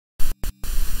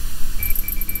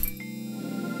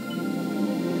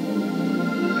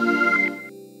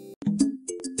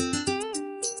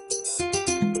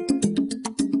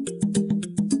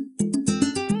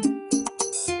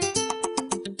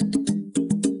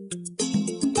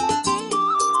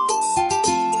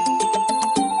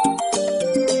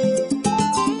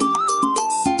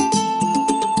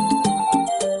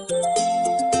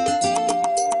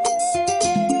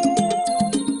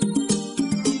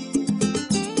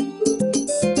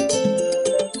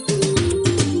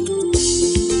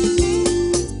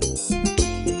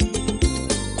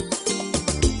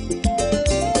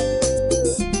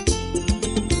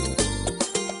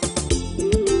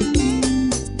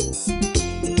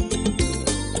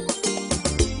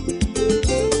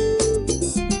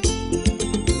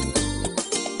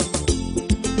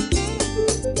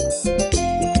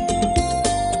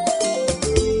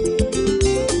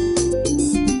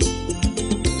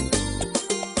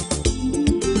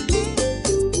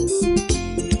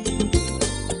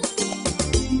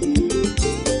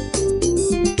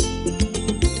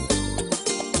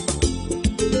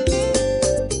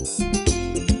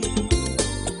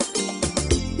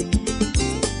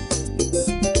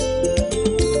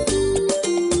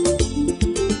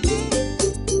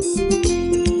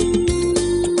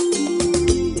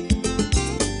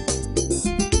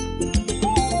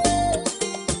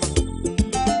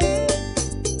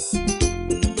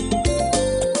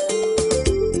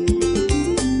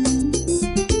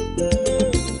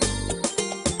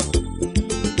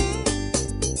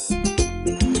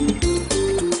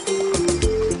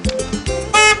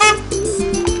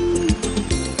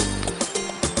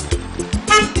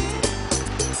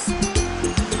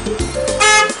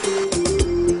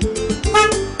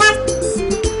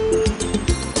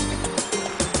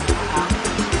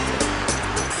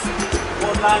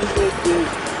lóde.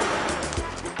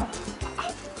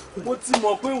 Mo ti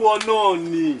mọ̀ pé ìwọ náà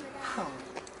ni.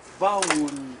 Báwo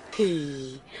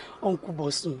ni? Uncle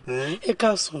Bọ̀sùn, ẹ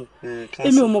káàsán.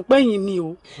 Èmi ò mọ̀ pé ẹ̀yin ni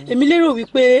o. Èmi lérò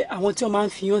wípé àwọn tí wọ́n máa ń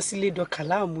fi yán sílé dọ̀kà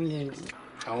láàmú yẹn ni.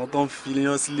 Àwọn tó ń fi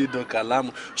yán sílé dọ̀kà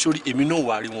láàmú. Sórí èmi náà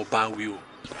wà rí wọn bá wí o.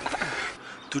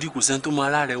 Torí kò sẹ́ni tó máa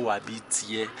rárẹ̀ wà bíi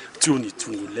tiẹ̀ tí ò ní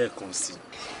tunu lẹ́ẹ̀kan sí.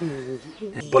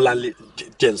 Bọ́láńlé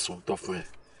jẹ́ nsọ tó fún ẹ.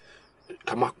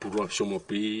 Ká má purọ́ ṣó mọ̀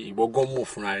pé ìwọ gan mọ̀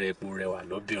fúnra rẹ̀ pò rẹwà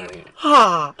lọ́bìnrin.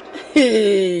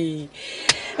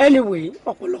 Anyway,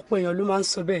 ọ̀pọ̀lọpọ̀ èèyàn ló máa ń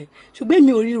sọ bẹ́ẹ̀. Ṣùgbọ́n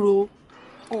mi ò ríro.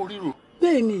 Ó ríro?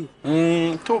 Bẹ́ẹ̀ ni.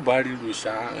 Tó bá ríro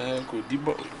ṣá kò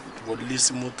díbọ̀ wọlé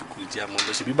sí mọ́tò kò jẹ́ àmọ́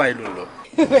lọ ṣe bí báyìí ló ń lọ.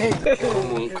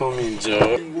 Ọmọ nǹkan mi jọ.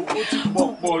 Ó ti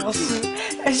pọ̀ jù.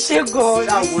 Ẹ ṣé gan-an.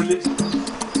 Ṣá wọlé.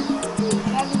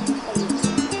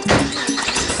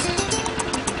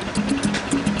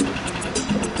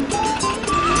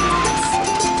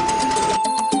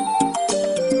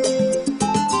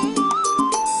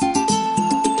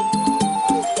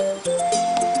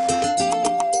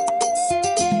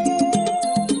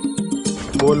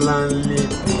 Bọ́láńlé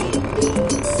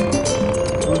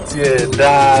ó tiẹ̀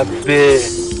dáa bẹ́ẹ̀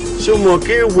ṣó mọ̀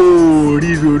kí wo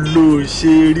ríro ló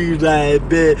ṣe ríra ẹ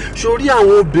bẹ́ẹ̀ sórí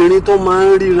àwọn obìnrin tó máa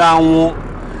ń ríra wọn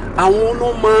àwọn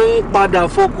náà máa ń padà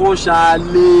fọkọ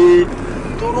ṣàlẹ̀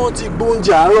tó rántí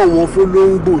gbóúnjẹ àárọ̀ wọn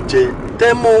fọlọ́ngbò jẹ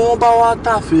tẹ́mọ̀ wọn bá wá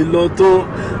tàfé lọ́tọ́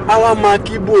àwa máa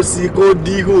kíbò sí kó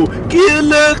díhò kí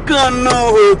lẹ́kàn náà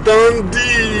ò tán dì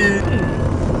í.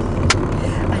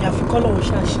 Àyàfi kọ́ lọ́wọ́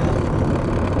ṣáṣá.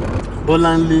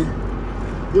 Bọ́láńlé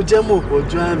ó jẹ́ mọ̀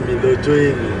ọjọ́ àmì lọ́jọ́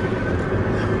èèyàn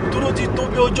dúró ti tó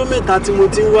bí ọjọ́ mẹ́ta tí mo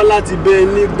ti ń wá láti bẹ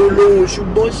ní gbólóhùn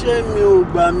ṣùgbọ́n ṣé mi ò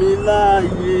gbà mí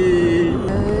láàyè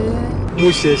mo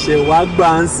ṣẹ̀ṣẹ̀ wá gbà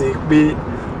ń sìn pé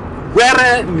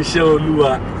wẹ́rẹ́ níṣẹ́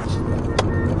Olúwa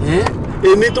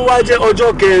èmi tó wá jẹ́ ọjọ́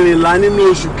 14 nínú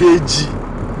oṣù kejì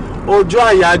ọjọ́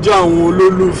àyájọ́ àwọn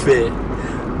olólùfẹ́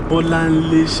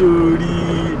Bọ́láńlé sórí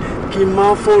kí n má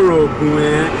fọ̀rọ̀ ọ̀gùn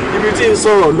ibi tí ń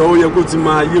sọ̀rọ̀ lọ́wọ́ yẹ kó ti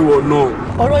máa yéwọ̀ náà.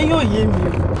 Ọ̀rọ̀ yóò yé mi.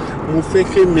 Mo fẹ́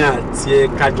kémi àti ẹ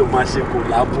kájọ máa ṣe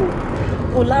kòlábò.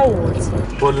 Kòláwọ̀ ọ̀tí.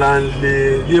 Bọ́láńlé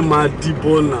yé máa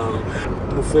dìbò náà.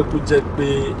 Mo fẹ́ kó jẹ́ pé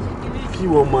kí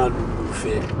wọ́n máa lùlù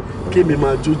fẹ́ kémi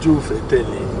máa jójó fẹ́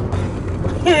tẹ̀lé.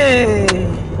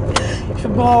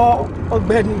 Ṣùgbọ́n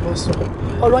ọ̀gbẹ́ni Bọ̀sùn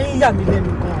ọ̀rọ̀ yín yà mí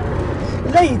lẹ́nu gan-an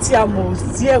lẹ́yìn tí a mọ̀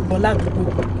sí ẹ̀gbọ́n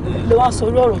ládùúgbò ló wá sọ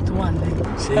orí ọ̀rọ̀ tó wà lẹ́yìn.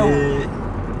 Ṣé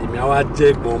èmi àwa jẹ́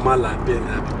ẹ̀gbọ́n má làbẹ́ ní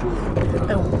àdúgbò?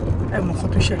 Ẹ mọ̀ nǹkan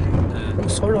tó ṣẹlẹ̀ kò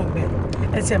sọ̀rọ̀ bẹ́ẹ̀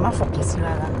ẹ tiẹ̀ má fọkàn sí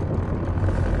rárá.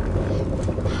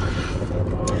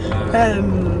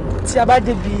 Tí a bá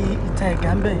débi ìta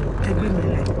ẹ̀gá ń bẹ̀ ẹgbẹ́ mi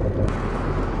lẹ̀.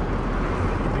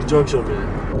 Ibi junction bẹ̀rẹ̀.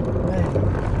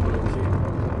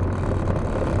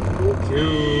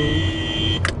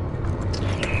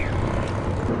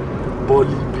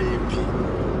 Bọ́lí bèbí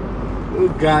ó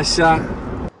ga ṣá.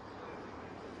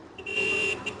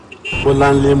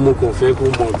 Bọ́láńlé mo kàn fẹ́ kó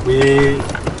mọ̀ pé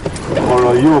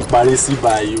ọ̀rọ̀ yóò parí sí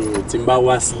báyìí o tí n bá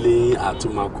wá sílé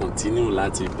àtúmọ̀ kọ̀ntínú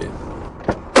láti bẹ̀.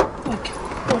 Okay,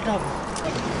 ó dàbọ̀.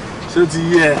 Ṣé ó ti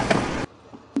yé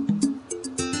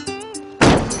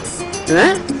ẹ?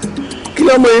 Kí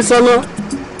lọ́mọ yìí sọ́nà?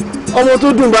 Ọmọ tó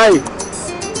dùn báyìí.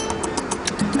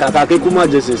 Kàkà kíkú má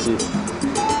jẹ ṣèṣe,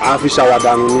 àá fi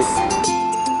ṣàwàdànù ni.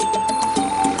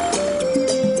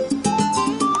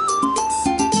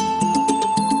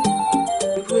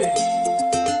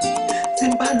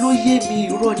 Yé mi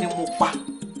irọ́ ni mo pa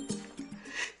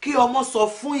kí ọmọ sọ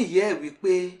fún ìyá ẹ̀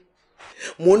wípé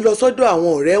mò ń lọ sọ́dọ̀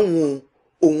àwọn ọ̀rẹ́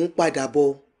òun padà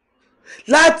bọ̀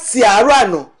láti àárọ̀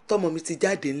àná tọmọ mi ti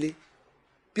jáde ńlé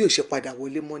bí ò ṣe padà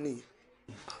wọlé mọ́ nìyẹn.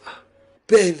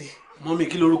 Bẹ́ẹ̀ ni. Mọ́mí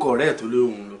kí lorúkọ ọ̀rẹ́ ẹ̀ tó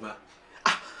lóhùn ló bá?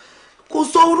 Kò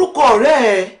sọ orúkọ ọ̀rẹ́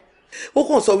ẹ̀ ó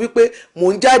kàn sọ wípé mò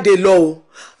ń jáde lọ o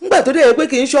nígbà tó dé pé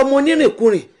kì í ṣe ọmọ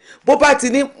onírìnkùnrin bó bá ti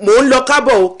ní mò ń lọ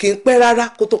kábọ̀ o kì í pẹ́ rárá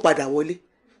kó tó padà wọlé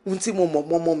ohun tí mo mọ̀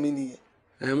mọ́mọ́ mi nìyẹn.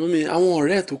 Mọ́mí àwọn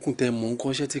ọ̀rẹ́ ẹ̀ tó kùn tẹ mọ̀ ń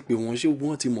kọ́ṣẹ́ ti pè wọ́n ṣé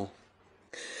wọ́n ti mọ̀.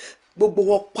 Gbogbo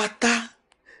wọn pátá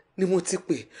ni mo ti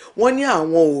pè wọ́n ní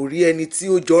àwọn ò rí ẹni tí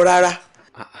ó jọ rárá.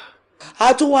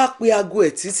 A tún wá pe aago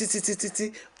ẹ̀ títí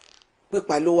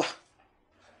pípa ló wà.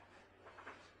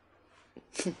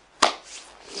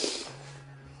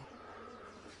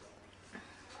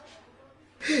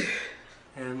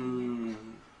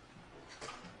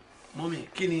 Mọ́mí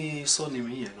kí ni sọ́ọ̀nì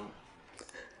mi yẹn náà?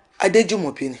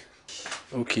 Adéjùmọ̀bí ni.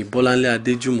 Ok, Bọ́láńlé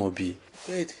Adéjùmọ̀bí.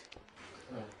 Bẹ́ẹ̀ni.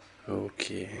 Ok.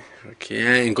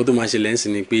 Nǹkan tó máa ṣẹlẹ̀ ń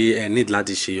sìn ni pé ẹ need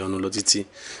láti ṣe ọ̀nà lọ títí.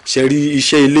 Ṣe rí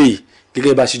iṣẹ́ ilé yìí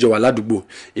gẹ́gẹ́ bá ṣe jọ wà ládùúgbò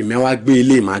èmi á wá gbé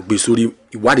ilé máa gbé sórí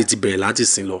ìwádìí ti bẹ̀rẹ̀ láti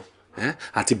sìn lọ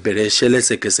àti bẹ̀rẹ̀ iṣẹ́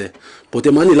lẹ́sẹ̀kẹsẹ̀ but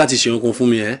ẹ máa ní láti ṣe nǹkan fún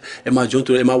mi ẹ máa jọ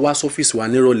nítorí ẹ máa wá sọ́fíìsì wa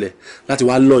nírọ̀lẹ́ láti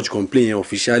wá lodge complaint yẹn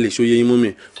officially ṣó yẹ yín mọ́mì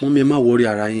ẹ má worry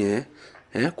ara yín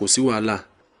kò sí wàhálà.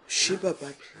 ṣé bàbá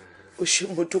mi ó ṣe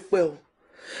mo dúpẹ́ o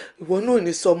ìwọ náà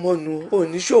ní sọmọ nu ò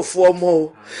ní ṣòfò ọmọ o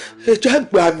ẹjọ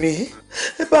àgbà mi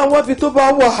ẹ bá wá bí tó bá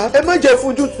wà ẹ má jẹ́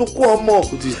fojú sunkún ọmọ.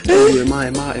 ó ti tọ́jú ẹ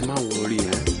má worry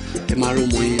ẹ má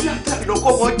rọ́mọ yín. lóko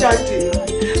ọmọ jáde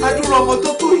adúrò ọmọ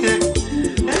tó tó yẹn.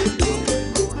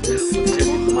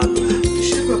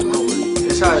 ṣé bàbá mi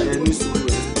ẹ ṣáà ẹ ní sùúrù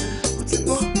ẹ. ó ti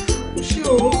gbọ́ ṣé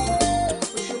o ó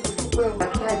ṣe mo dúpẹ́ o.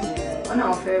 wọn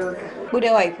náà fẹ́ rọgà.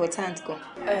 gbọ́dọ̀ wà important gan.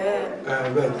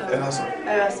 bẹ́ẹ̀ ẹ lásán.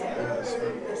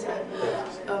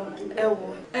 ẹ wo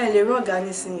ẹ lè rọgà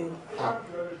nísìnyí o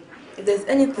if there's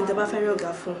anything tẹ́ bá fẹ́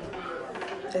rọgà fún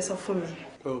ẹ sọ fún mi.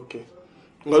 ok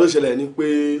nǹkan tó ṣẹlẹ̀ ni pé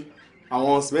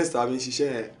àwọn semester mi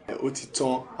ṣiṣẹ́ ẹ̀ ó ti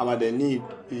tán àmàdẹ̀ ní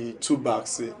 2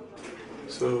 bags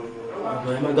so.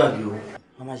 ọ̀gbọ́n ẹ má gbàgbé o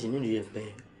wọ́n máa ṣe nílùú yẹ̀pẹ̀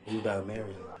ìgbà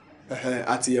mẹ́rin.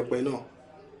 àti yẹ̀pẹ̀ náà.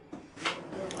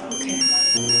 okay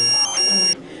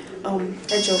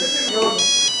ẹ jọ.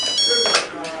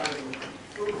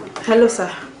 hello sir.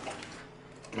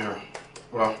 Yeah.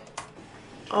 Wow.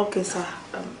 okay sir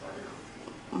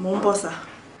mo ń bọ̀ sir.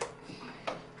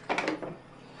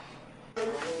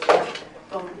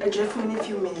 ẹ jẹ́ fún mi ní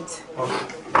few minutes.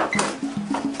 Okay.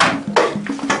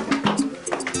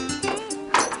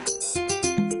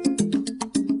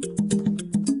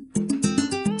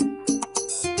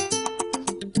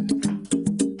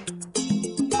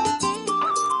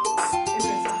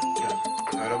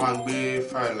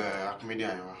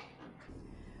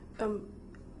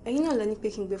 ẹ̀yin náà lẹ́ni pé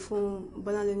kí n gbé fún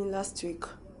Bọ́láńlé ní last week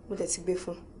mo dẹ̀ ti gbé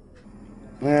fún.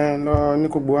 lọ ní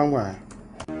kó gbowó àgbà.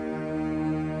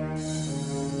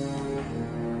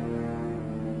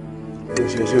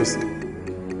 ṣe ò sí.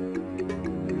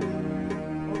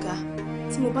 ọ̀gá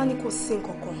tí mo bá ní kò sí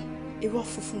nǹkan kan irọ́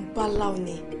funfun báláwo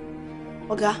ni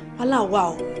ọ̀gá wàhálà wà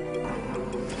o.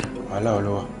 wàhálà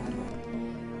olówó.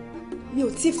 mi ò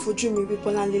tí ì fojú mi rí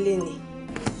Bọ́láńlé lẹ́ni.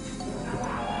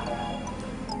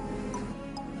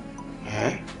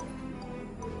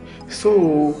 so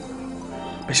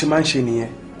ẹ ṣe máa ń ṣe nìyẹn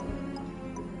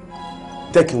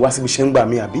tẹ́kì wá síbi ṣe ń gbà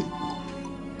mí àbí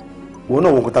ìwọ náà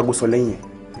wọn kò tá gbó sọ lẹ́yìn ẹ̀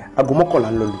aago 11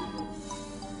 ń lọ lù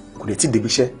kò dẹ̀ tí ì débi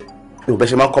iṣẹ́ ní òbẹ́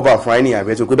ṣe máa ń cover fún àìní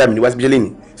àbẹ́ tó pé bá mi ní wá síbi iṣẹ́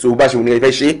lẹ́nìí so bá ṣe wù ní ẹ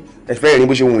fẹ́ ṣe ẹ fẹ́ rìn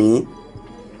bó ṣe wù yín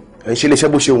ẹ ṣe léṣẹ́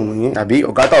bó ṣe wù yín àbí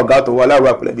ọ̀gá tó wà láàrú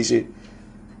àpẹẹrẹ bí ṣe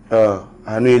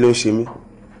àánú yín ló ń ṣe mí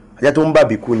ajá tó ń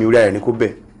bàbí kú ní orí ara ẹ̀ ní kó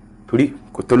bẹ̀ torí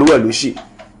kò tó lówó ẹ̀ ló ṣì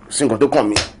sí nǹkan tó kàn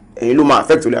mí ẹ̀yin ló máa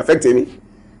affect olè affect mi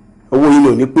owó yìí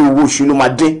ò ní pé owó oṣù ló máa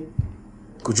dín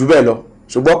kò jù bẹ́ẹ̀ lọ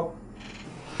ṣùgbọ́n.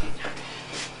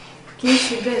 kì í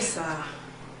ṣe bẹ́ẹ̀ sà.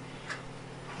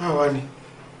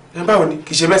 báwo ni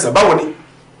kì í ṣe bẹ́ẹ̀ sà báwo ni.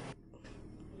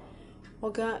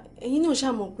 ọ̀gá ẹ̀yin náà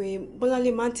ṣàmọ̀ pé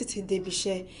Bọ́láńlé máa ń tètè débi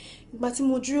iṣẹ́ ìgbà tí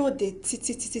mo dúró dé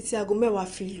títí tí aago 10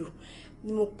 fi lù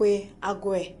ni mo pe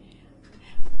aago ẹ̀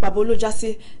bàbá ló já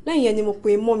sí lẹ́yìn yẹn ni mo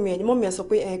pe mọ́mì ẹ̀ sọ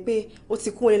pé ó ti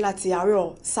kúrò láti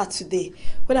àárọ̀ Saturday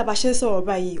kódà bá ṣe ń sọ̀rọ̀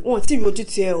báyìí wọn ò tí ì rí ojú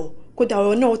tiẹ̀ o kódà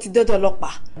ọ̀rọ̀ náà ó ti dọ́dọ̀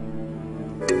ọlọ́pàá.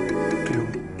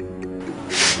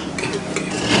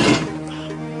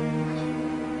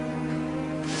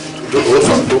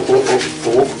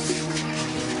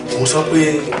 mo sọ pé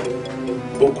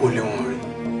ó kò lè wọ̀n rí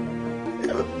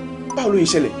báwo ló yẹ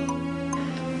ṣẹlẹ̀.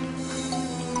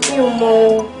 mi ò mọ̀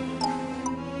o.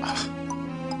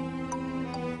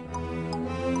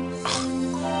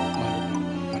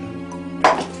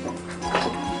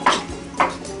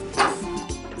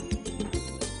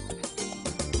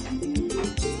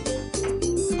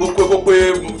 kó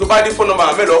pé tó bá ní fóònù nọ́mbà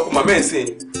mẹ́lọ̀ ọkùnrin màmá ẹ̀ ń sìn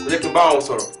kò jẹ́ kí n bá wọn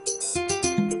sọ̀rọ̀.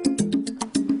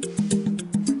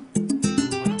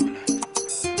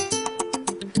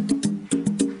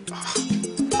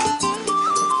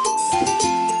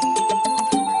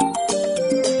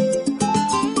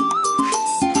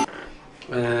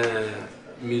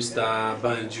 Mr.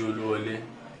 Banji Olúwọlé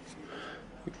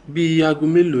bí aago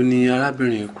mélòó ni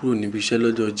arábìnrin kúrò níbi iṣẹ́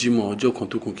lọ́jọ́ Jímọ̀ ọjọ́ kan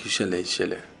tó kù kí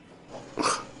ìṣẹ̀lẹ̀.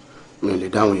 mi ò lè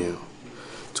dáhùn yẹn o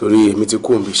torí èmi ti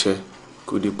kó òǹbí iṣẹ́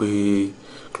kó di pé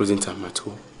closing time àtó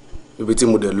ibi tí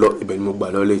mo dẹ̀ lọ ibẹ̀ ni mo gbà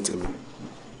lọ́lé ìtẹ̀mí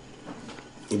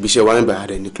ibi iṣẹ́ wa nígbà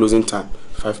rẹ̀ ní closing time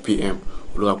 5 p.m.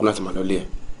 olùkàkùn láti máa lọ́lé ẹ̀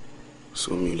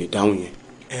so mi ò lè dáhùn yẹn.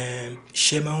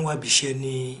 ṣé máa ń wábi iṣẹ́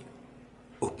ní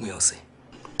òpin ọ̀sẹ̀.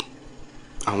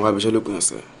 àwọn wábi iṣẹ́ lópin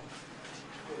ọ̀sẹ̀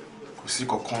kò sí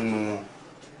kankan nu wọn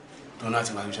lọ́nà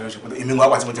àti wábi iṣẹ́ lóṣù pé èmi ń wá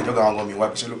pàtí mo ti ẹjọ́ àwọn ọmọ mi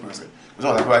wábi iṣẹ́ lópin ọ̀sẹ̀ kò sí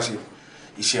wọn tàbí wá ṣe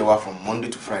iṣẹ́ wa from Monday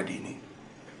to Friday ni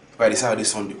Friday Saturday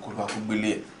Sunday kó lọ́wọ́ kó gbélé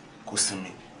ẹ̀ kó sinmi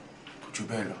kò jù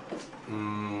bẹ́ẹ̀ lọ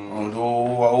ohun tó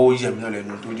ó yẹ mí náà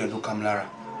lẹ́nu tó jẹ́ tó ká mi lára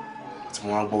tí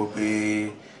mo wá gbọ́ pé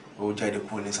ó jáde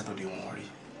kúrò ní Saturday wọn rí.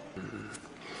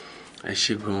 ẹ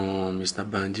ṣé gan Mr.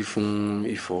 Banji fún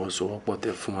ìfọwọ́sowọ́pọ̀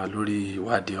tẹ́ fún wa lórí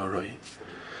ìwádìí ọ̀rọ̀ yìí.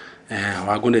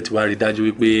 Àwọn agúnlẹ̀ ti wá rí dájú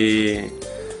wípé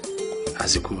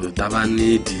àsìkò tá a bá ní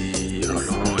ìdí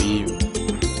ìrànlọ́wọ́ yín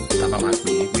tá a bá máa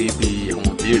pè é pé bí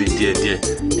àwọn béèrè díẹ̀díẹ̀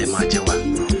ẹ máa jẹ wá.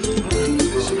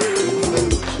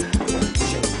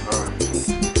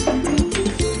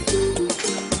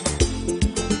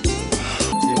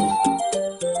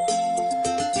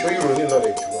 ṣé ìròyìn náà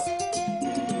lè dùn wá?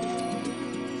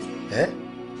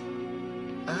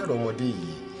 àárọ̀ ọmọdé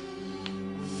yìí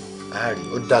àárí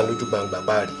ó dá lójú gbangba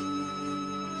báàrí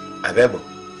àbẹ́bọ̀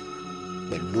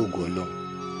pẹ̀lú ògùn ọlọ́run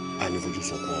a ní fojú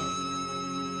sunkún ọmọ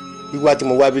wíwá tí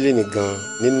mo wá bílẹ̀ ní gan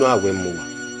nínú àwẹ̀ mo wà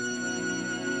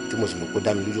tí mo sì mọ̀ pé ó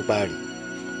dá mi lójú páàrí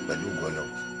pẹ̀lú ògùn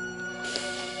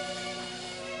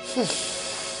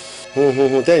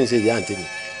ọlọ́run tẹ́yìn ṣe ìyá àǹtí mi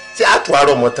tí a tún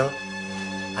arọ ọmọ tán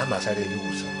a máa sáré ilé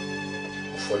ìwòsàn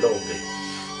mo fọlọ́run bẹ́ẹ̀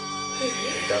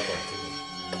ẹ̀ dákọ̀ àǹtí mi.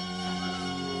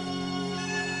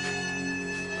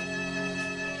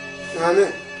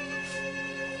 Amen.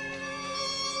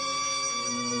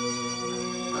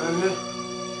 Amen.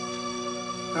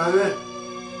 Amen.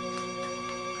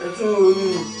 Ẹ tún ronú.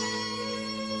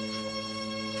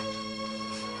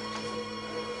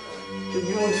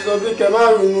 Ibi mo ti sọ pé kẹ má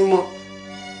ronú mọ́.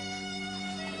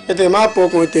 Ẹ tẹ̀ má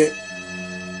pọkàn tẹ̀.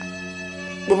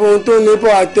 Gbogbo ohun tó ní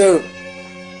pọ̀ àtẹ̀rù.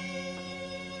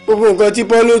 Gbogbo nǹkan tí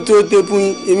Pọ́lù tó tẹ̀ fún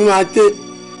èmi máa tẹ̀.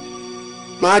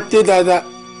 Máa tẹ̀ dáadáa.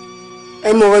 Ẹ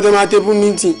mọ̀ ọ̀rọ̀ tẹ máa tẹ̀ fún mi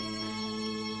tì.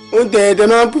 Ó tẹ̀ ẹ̀ tẹ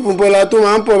máa ń pùpù bọ́lá tó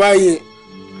máa ń pọ̀ báyìí.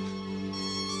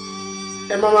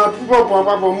 Ẹ máa púpọ̀ pọ̀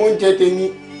àpapọ̀ mọ́ oúnjẹ tèmi.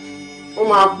 Ó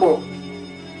máa pọ̀.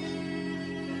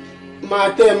 Máa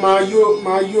tẹ̀ máa yó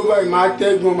báyìí máa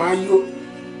tẹ̀ gan máa yó.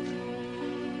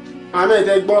 Àmì ẹ̀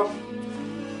tẹ́ gbọ́.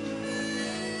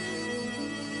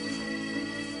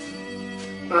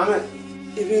 Àmì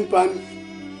ibi ń pa mi.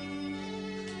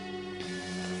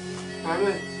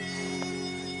 Àmì.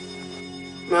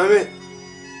 Àmì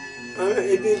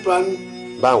ibi ń pa mi.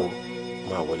 báwo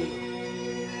máa wọlé lọ.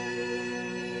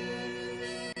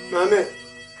 Màmá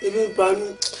ibi ń pa mí.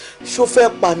 ṣó fẹ́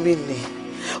pa mí ni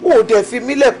ó dẹ̀ fi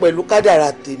mílẹ̀ pẹ̀lú kádàrà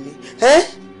tèmi. ẹ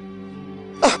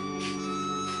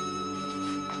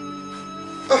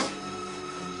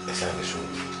ṣáà ní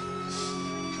sùúrù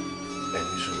ẹ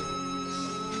ní sùúrù.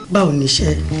 báwo ni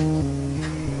iṣẹ́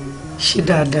ṣe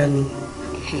dáadáa ni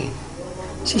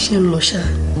ṣíṣe ń lọ ṣá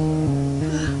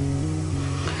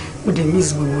ó dẹ̀ miss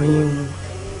gbogbo yín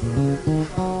o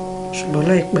ṣùgbọ́n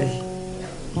láìpẹ́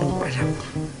mo ń padà bọ̀.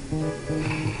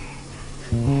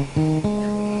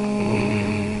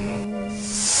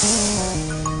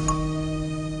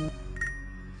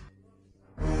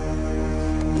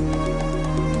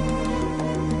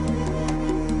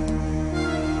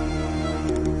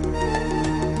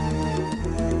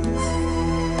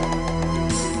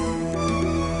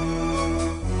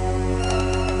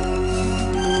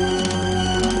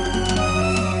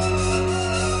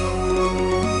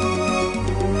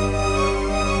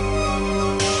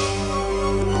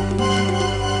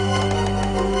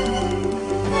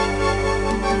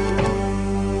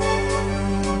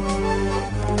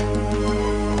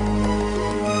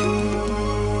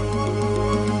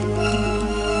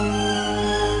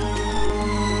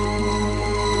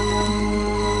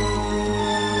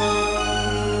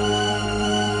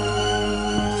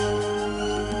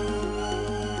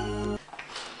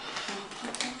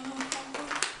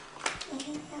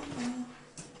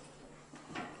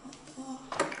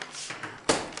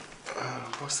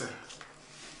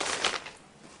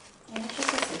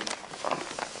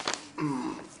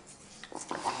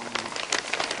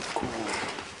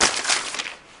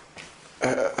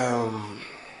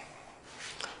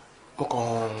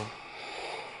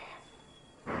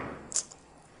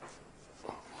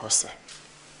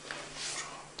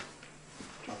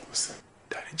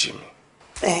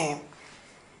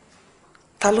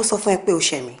 Ta ló sọ fún ẹ pé o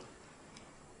ṣẹ̀ mí?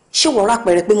 Ṣé wọ́n rà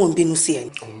pẹ̀rẹ̀ pé mò ń bínú sí ẹ?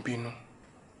 Ò ń bínú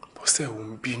Bọ́sẹ̀, ò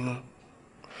ń bínú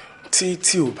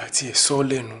tí ò bá tiẹ̀ sọ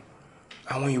lẹ́nu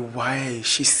àwọn ìwà ẹ̀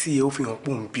ṣe sí ẹ ó fi hàn pé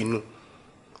ò ń bínú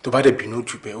tó bá dẹ̀ bínú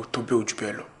jù bẹ́ẹ̀ ó tó bẹ́ẹ̀ ojú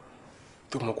bẹ́ẹ̀ lọ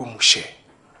tó mọ̀ pé mo ṣẹ̀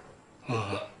mo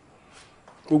mọ̀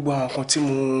gbogbo àwọn nǹkan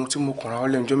tí mo kàn ra ọ́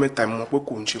lẹ́nu ọjọ́ mẹ́ta mo mọ̀ pé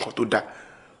kò ń ṣe nǹkan tó dáa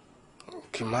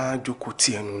kí n má jókòó tí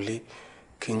ẹnu lé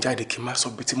kí n jáde kí n má sọ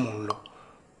bí tí mò ń lọ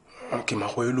kí n má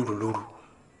wáyé lóru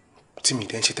tí mi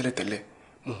dẹ́ ń ṣe tẹ́lẹ̀tẹ́lẹ̀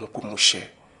mo mọ̀ pé mo ṣẹ̀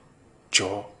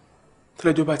jọ̀ọ́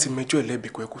tẹ́lẹ̀jọ́ bá ti mẹjọ́ ẹ̀ lẹ́bi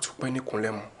kọ́ ẹ kó tún pẹ́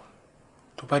níkùnlẹ̀ mọ́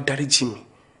tó bá dáríjì mi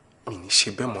mi ní ṣe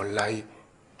bẹ́ẹ̀ mọ́ láyé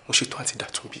mo ṣetán àti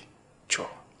dàtún bí jọ̀ọ́.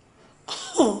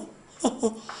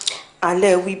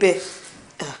 alẹ́ wí bẹ́ẹ̀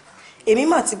èmi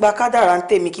mà ti gba kádàrá ń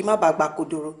tèmi kí má bàa gba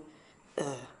kodoro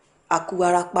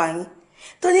àkúwara pa yín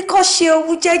tó ní kó ṣe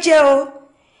owú jẹ́jẹ́ o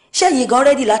ṣẹ́yìn gan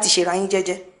rẹ́dì láti ṣèrà yín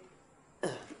jẹ́jẹ́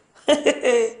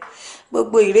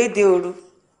gbogbo ìrédè òru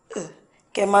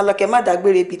kẹ máa lọ kẹ má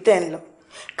dágbére ibi tẹ́ ń lọ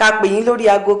ká pè yín lórí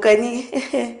aago kẹ ní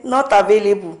not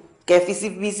available kẹ fi sí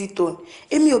busy tone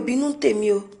èmi ò bínú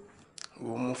tèmi o.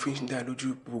 wo mo fi ń dá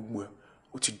lójú gbogbo ẹ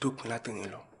ó ti dópin látẹ̀yìn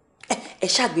lọ. ẹ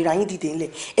ṣàgbéra yín dìde ńlẹ̀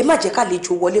ẹ má jẹ́ ká lè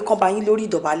jò wọlé kán bá yín lórí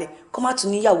ìdọ̀bálẹ̀ kán má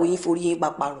tún níyàwó yín forí yín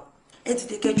papàrọ̀ ẹ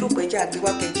dìde kẹjọ pẹjẹ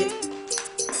àgbéwá kẹjẹ.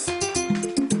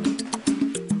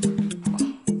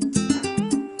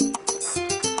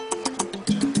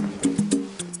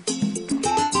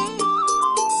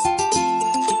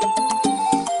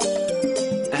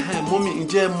 mọ́mí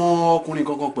ǹjẹ́ mọ ọkùnrin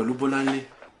kankan pẹ̀lú Bọ́láńlé?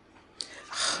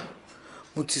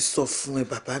 mo ti sọ fún ẹ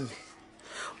bàbá mi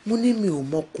mo ní mi ò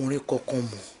mọkùnrin kankan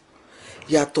mọ̀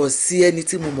yàtọ̀ sí ẹni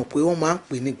tí mo mọ̀ pé wọ́n máa ń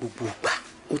pè ní gbogbo ìgbà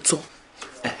ó tán.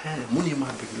 mo ní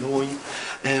máa bèrè lọ́wọ́ yín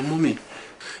mọ́mí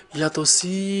yàtọ̀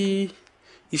sí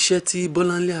iṣẹ́ tí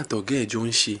Bọ́láńlé àtọ̀gá ẹ̀ jọ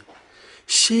ń ṣe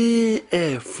ṣé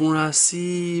ẹ fúnra sí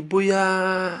bóyá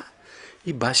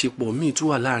ìbáṣepọ̀ míì tún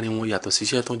wà láàrin wọn yàtọ̀ sí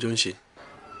iṣẹ́ tó ń jọ ń ṣe?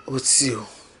 ó ti o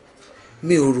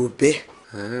mi ò rò bẹ́ẹ̀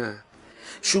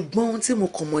ṣùgbọ́n ohun tí mo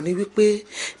kàn mọ̀ ni wípé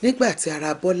nígbà tí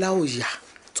ara Bọ́lá ò yá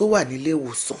tó wà nílé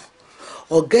ìwòsàn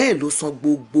ọ̀gá ẹ̀ ló san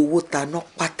gbogbo owó taná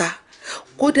pátá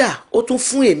kódà ó tún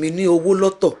fún èmi ní owó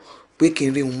lọ́tọ̀ pé kí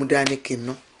n rí òun dání kí n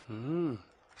ná.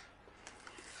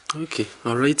 ok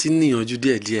ọ̀rọ̀ yìí ti níyànjú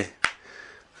díẹ̀díẹ̀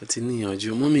ó ti níyànjú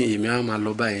mọ́mí èmi á máa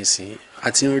lọ báyìí sí i a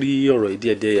ti ń rí ọ̀rọ̀ yìí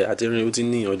díẹ̀díẹ̀ àti rí ó ti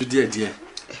níyànjú díẹ̀díẹ̀.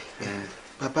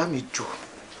 bàbá mi jọ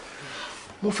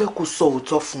mo fẹ́ kó sọ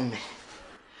òótọ́ fún mi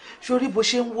sórí bó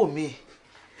ṣe ń wò mí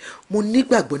mo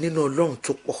nígbàgbọ́ nínú Ọlọ́run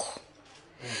tó pọ̀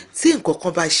tí nǹkan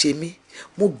kan bá ṣe mí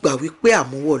mo gbà wípé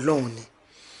àmúwọ́ Ọlọ́run ni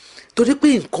torí pé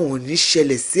nǹkan ò ní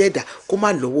ṣẹlẹ̀ sí ẹ̀dá kó má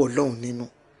lọ́wọ́ Ọlọ́run nínú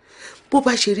bó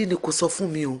bá ṣe rí ni kò sọ fún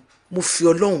mi o mo fi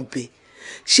Ọlọ́run bẹ̀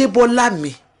ṣé Bọ́lá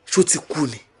mi ṣó ti kú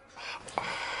ni.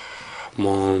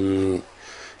 mọ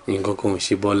nǹkan kan ò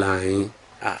ṣe Bọ́lá yín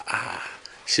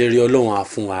ṣe rí Ọlọ́run á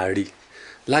fún wa rí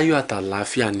láyọ̀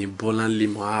àtàlàáfíà ni Bọ́láńlé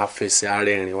máa fẹsẹ̀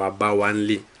ara ẹ̀rìn wa bá wa ń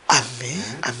lé. àmín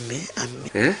àmín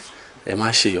àmín. ẹ má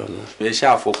ṣe yọnu ẹ ṣe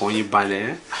àfọkàn yín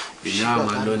balẹ̀ ìyá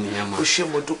àmà lónìí ẹ má. o ṣé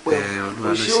mo dúpẹ́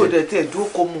o ṣé o dẹ̀ tẹ̀ dúró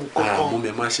kó mu nǹkan kan. mú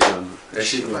mi má ṣe yọnu ẹ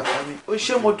ṣe gan. o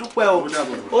ṣé mo dúpẹ́ o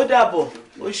ó dàbọ̀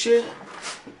o ṣé.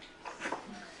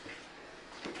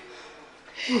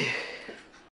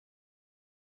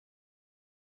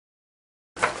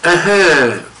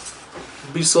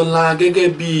 Bísọ́lá gẹ́gẹ́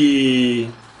bí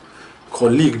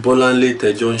colleague Bọ́láńlé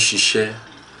tẹ́jọ́ ń ṣiṣẹ́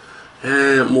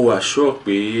mo wà sure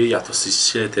pé yàtọ̀ sí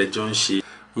iṣẹ́ tẹ́jọ́ ń ṣe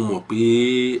mo mọ̀ pé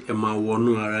ẹ máa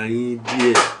wọnú ara yín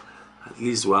díẹ̀ at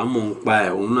least wàá mọ̀ ń pa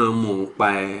ẹ̀ òun náà mọ̀ ń pa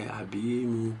ẹ̀ àbí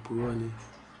mo purọ́ ni.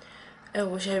 ẹ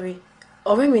wo ṣẹ́rí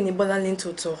ọ̀rẹ́ mi ni Bọ́láńlé ń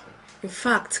tòótọ́ in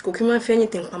fact kò kí n máa fi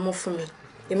anything pamọ́ fún mi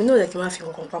èmi náà lè kí n máa fi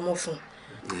nǹkan pamọ́ fún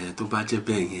un. tó bá jẹ́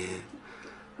bẹ́ẹ̀ yẹn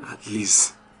at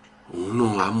least òun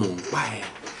náà á mọ̀ ń pa ẹ̀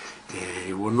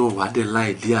ìwọ náà wà dé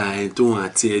láìdí ààyè tóun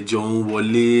àti ẹjọ́ ń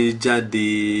wọlé jáde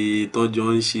tọ́jọ́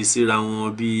ń ṣe síra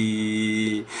wọn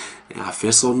bíi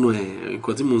àfẹ́sọ́nà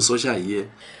nǹkan tí mò ń sọ ṣàyẹ.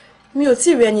 mi ò tí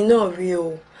ì rí ẹni náà rí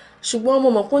o ṣùgbọ́n mo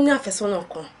mọ̀ pé ó ní àfẹ́sọ́nà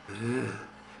kan.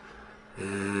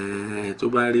 tó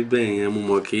bá rí bẹ́ẹ̀ yẹn mo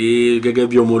mọ̀ pé gẹ́gẹ́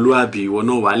bí ọmọlúàbí ìwọ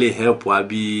náà wà lè help wa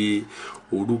bí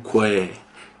orúkọ ẹ̀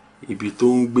ibi tó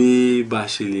ń gbé bá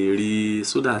a ṣe lè rí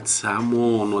so that a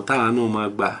mọ ọ̀nà táwa náà máa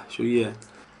gbà ṣóyẹ.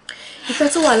 ìfẹ́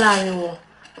tó wà láàrin wọn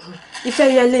ìfẹ́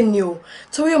yẹlé ni o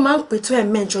torí ó máa ń pè tó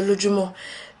ẹ̀mẹ́jọ lójúmọ́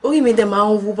orí mi dẹ̀ máa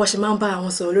ń wú bó ṣe máa ń bá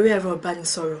àwọn sọ̀rọ̀ lórí ẹ̀rọ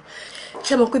ìbánisọ̀rọ̀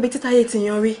ṣe mọ̀ pé ibi títáyé ti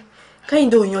yan rí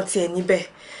Kẹ́hìndé ò yan tiẹ̀ níbẹ̀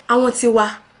àwọn ti wá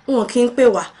wọn kì í pè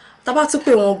wá tá bá tún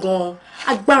pè wọn gan-an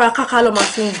agbára káká ló máa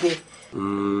fi ń gbé.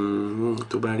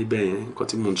 tó bá rí bẹ́ẹ̀ yẹn nǹkan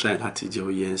tí mò ń try láti jẹ́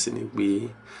òye ẹ̀ sí ni pé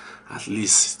at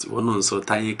least ìwọ náà ń sọ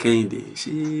Táyé Kẹ́hìndé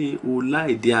ṣé o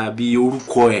láìdí àbí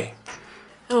orúkọ ẹ̀.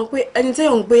 ẹ mọ̀ pé ẹni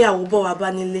tẹ́yọ̀ ń gbéyàwó bọ̀ wá bá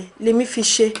nílé lèmi fi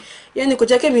ṣe yẹn ni kò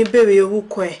jẹ́ kémi béèrè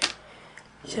orúkọ ẹ̀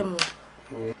ṣe mọ̀.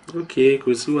 ok kò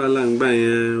sí wàhálà ń gbà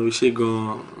yẹn o ṣe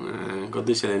gan-an nǹkan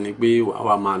tó ṣẹlẹ̀ ni pé wàá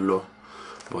wá máa lọ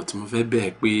but mo fẹ́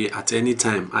bẹ́ẹ̀ pé at any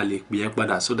time a lè pè ẹ́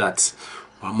padà so that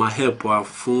wàá máa help wa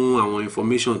fún àwọn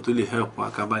information tó lè help wa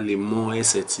ká bá lè mọ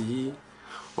ẹsẹ̀ tí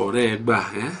ọ̀rẹ́ ẹ gbà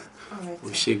o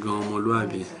ṣe gan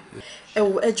ọmọlúwàbí. ẹ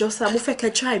wò ẹ jọ̀ọ́ sá mo fẹ́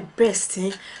kẹ́ try best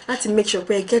yín láti make sure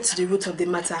pé ẹ get to the root of the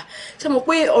matter ṣé mo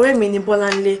pé ọ̀rẹ́ mi ni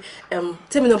Bọ́láńlé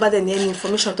tèmi náà bá dẹ̀ ní any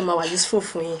information tó máa wà useful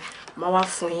fún yín máa wá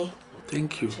fún yín.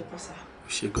 thank you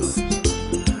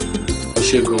o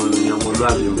ṣe gan ni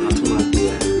ọmọlúwàbí máa tún máa gbé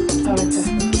ẹ. All right, sir.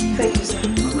 Thank you, sir.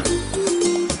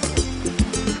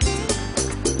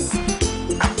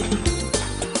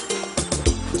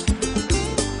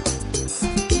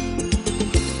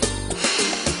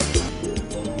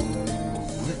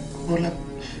 Bọ́lá,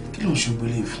 kí ló ń ṣubú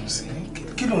lè fún sí?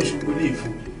 Kí ló ń ṣubú lè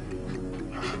fún?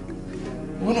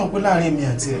 Wọ́n náà pé láàrin mi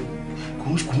àti ẹ̀ kò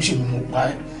ń ṣe mi mọ̀ pa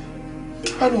ẹ́.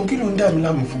 Kí ló ń dà mí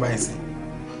láàmú fún báyìí sí?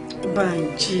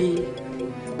 Bánjí,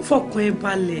 fọkàn ẹ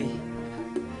balẹ̀.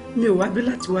 Mi ò wá bí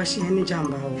láti wá ṣe ẹ́ ní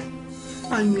jàǹbá o.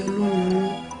 Àyàn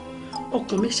lóhun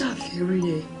ọkàn mi ṣàfẹ́ rí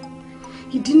ẹ.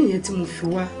 Ìdí nìyẹn tí mo fi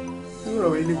wá. Irú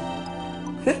ọ̀rọ̀ ilé.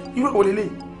 Irú ọ̀rọ̀ ilé.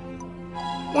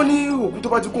 Wọ́n ní òkú tó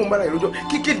bá ti kó ń bára ìrọ́jọ́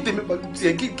kí tèmi pàtó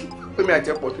tiẹ̀ kí pèmí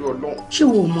àjẹpọ̀ sí Ọlọ́run. Ṣé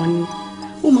wo mọ̀ ni?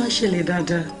 Ó máa ń ṣẹlẹ̀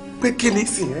dáadáa. Pé kí ni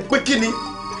sì ẹ́? Pé kí ni?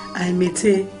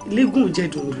 Àìmètè légùn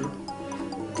jẹ̀dùn lù.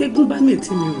 Tégún bá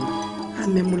mètè mi rò,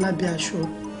 àmẹ́mu lábẹ́ aṣọ.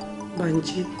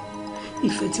 Bánjí,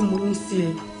 ìfẹ́ tí mo ní sí ẹ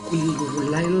kò lè rò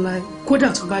láéláé. Kódà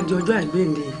tó bá di ọjọ́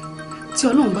àìgbéǹde, tí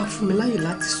Ọlọ́run bá fún mi láyè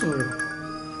láti sọ̀rọ̀,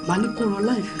 màá ní kó rọ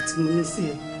láìfẹ́ tí mo ní sí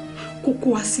ẹ. Kó kó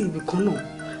wá sí ibì kan náà,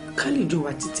 ká lè jọ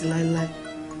wà títí láéláé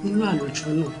nínú àlùjọ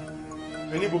náà.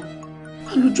 Níbo?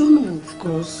 Àlùjọ náà, of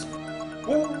course.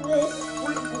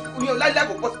 Oye láíláí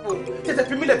kò pọ́sibò. Tètè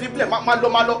fi mílẹ̀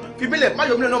máa lọ. Fi mílẹ̀ má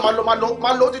yọ mílẹ̀ náà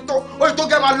máa lọ títọ́. Ó yẹ tó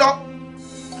gẹ́ máa lọ.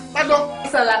 Má lọ.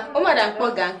 Sọlá, ó mà dà ń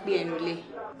pọ̀ gà ń pè ẹnu lé.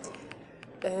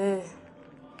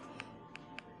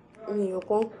 Mi ò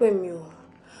kàn ń pè mí o,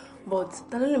 but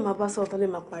ta ló lè máa bá sọ̀rọ̀ tó lè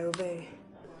máa pariwo bẹ́ẹ̀?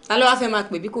 Ta ló wá fẹ́ máa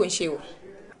pè bí kò ń ṣe o?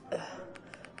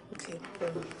 Okay.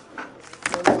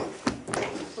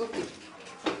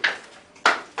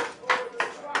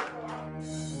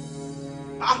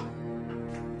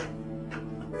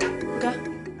 Ọ̀gá,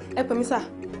 ẹ pè mí sà.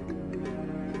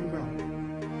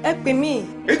 Ẹ pè mí.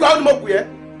 Ìgbà wo ni mo pè ẹ́?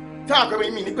 Tí àwọn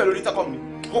akẹ́rẹ́ mi ní pẹ̀lú orí tákọ̀ mi,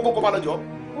 kó máa lọ jọ.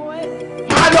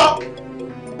 Máa lọ!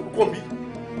 Kò mí.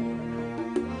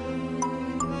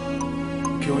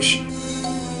 Kí o ṣe?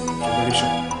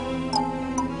 Revelation.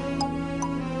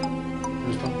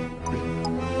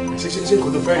 Ṣé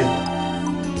nǹkan tó fẹ́ rìn?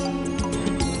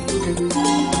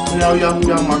 Ó yá,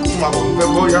 máa tún máa bọ̀ fẹ́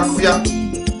gbọ́, ó yá.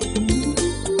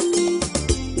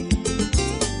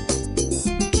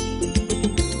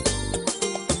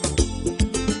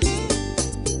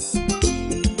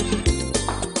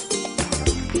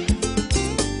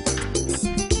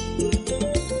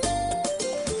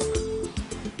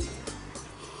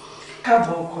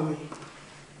 Káàbọ̀ ọkọ mi.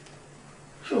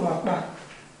 Ṣé wàá pa?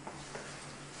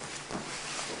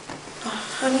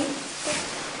 Honey.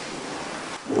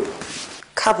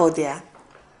 Káàbọ̀ there.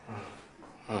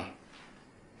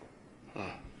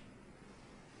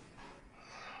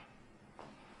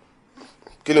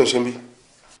 Kí ló ń ṣe bí?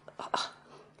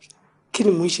 Kí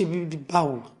ni mò ń ṣe bí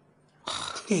báwo?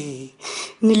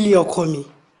 Nílé ọkọ mi.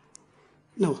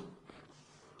 No.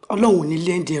 Ọlọ́run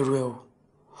nílé ẹ̀ǹdẹ̀ ẹ̀rọ ẹ̀ o.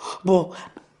 But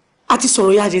a ti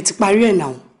sọ̀rọ̀ yáde ti parí ẹ̀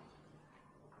náà.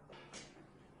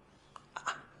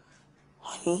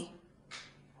 Honey,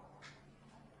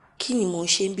 kí ni mò ń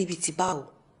ṣe ń bíbi ti báwo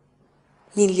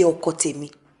nílé ọkọ tèmi?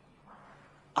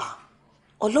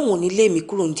 Ọlọ́run nílé mi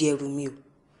kúrò ń di ẹrù mi o.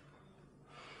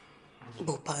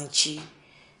 Bó Bánjí,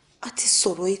 a ti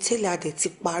sọ̀rọ̀ ìtẹ́lẹ̀ adẹ̀ ti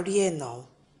parí ẹ̀ náà.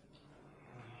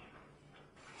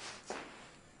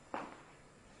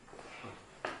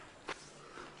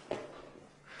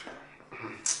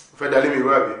 Fẹ́ dalé mi rú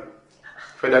àbí?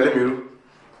 Fẹ́ dalé mi rú?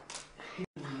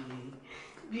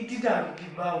 Bí dídà bí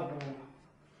báwo?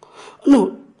 No,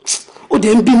 ó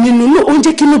dẹ̀ ń bí mi nínú, ó ń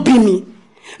jẹ́ kí inú bí mi.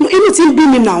 Inú ti ń bí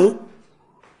mi náà.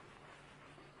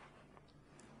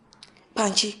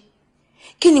 Bánjí,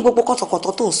 kí ni gbogbo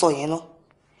kọ̀tọ̀kọ̀tọ̀ tó ń sọ yẹn náà?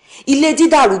 Ilé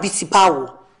dídàrú bí ti báwo?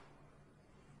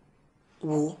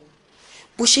 Wo,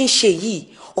 bó ṣe ń ṣe yìí,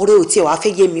 ọ̀rẹ́ ò tiẹ̀ wá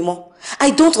fẹ́ yé mi mọ́. I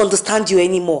don't understand you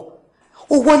anymore.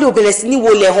 Ó wọlé ó bẹ̀rẹ̀ sí ní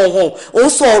wọlé hàn ó ń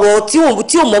sọ ọ̀rọ̀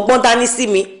tí ò mọ́gbọ́n dání sí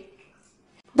mi.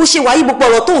 Bó ṣe wáyé gbogbo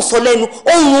ọ̀rọ̀ tó ń sọ lẹ́nu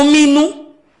ó ń rún mi nú.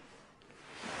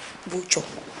 Bójọ,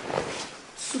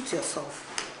 suit yourself.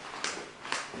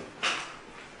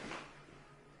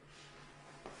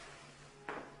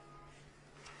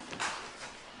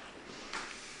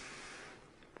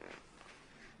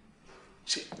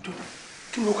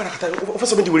 Kí ni ó kàrà kàtà ó fẹ́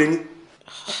sọ méjì wèrè ni?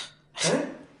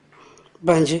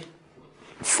 Bánjí,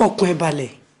 fọkàn ẹ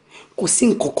balẹ̀, kò sí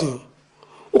nǹkan kan.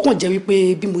 Ó kàn jẹ́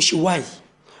wípé bí mo ṣe wá yìí,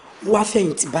 mo wá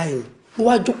fẹ̀yìntì báyìí, mo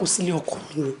wá jókòó sílé ọkọ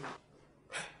mi ni.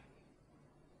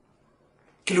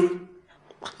 Kí ló?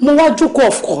 Mo wá jókòó,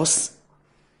 of course.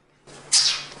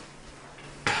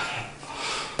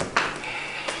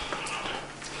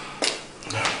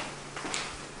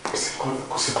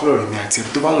 Kò sí kọ́lọ̀ rẹ̀ mi àti ẹ̀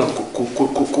tó bá wọn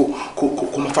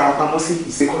kò máa farapamọ́ sí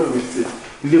ìṣekọ́lọ̀ rẹ̀ ti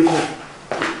ilé kan.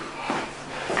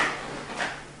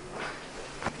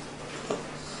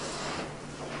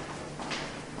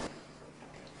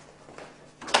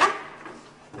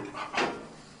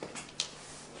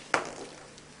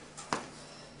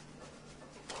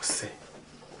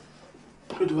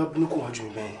 ló dé wá bínú kó wájú mi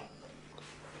bẹ́ẹ̀.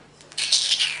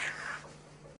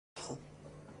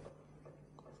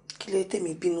 Kí ló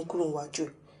tèmi bínú kúrò wájú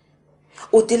ẹ̀?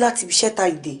 Ó dé láti ibi iṣẹ́ ta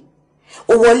ìdè.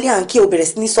 Ó wọlé àǹkí ó bẹ̀rẹ̀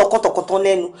sí ní sọ kọ́tọ̀kọ́tọ̀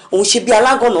lẹ́nu. Òun ṣe bí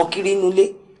alágànná kiri inú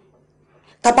ilé.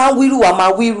 Tá bá ń wírù wá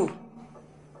máa wírù.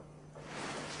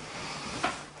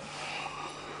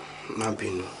 Má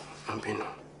bínú.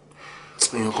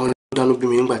 Èèyàn kan dánú bí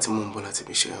mi nígbà tí mo ń bọ̀ láti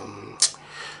ibi iṣẹ́.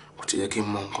 Kò ti yẹ kí n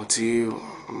mọ nǹkan tí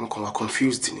mo kàn wá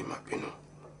confused ni, má bínú.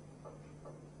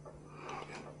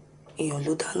 Èèyàn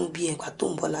ló dánú bí ẹgbà tó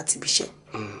ń bọ̀ láti ibi iṣẹ́.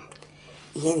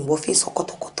 Ìyẹn ni wọ́n fi ń sọ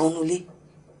kọ́tọ̀kọ́tọ̀ nínú ilé.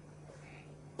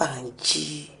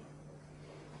 Bánjí.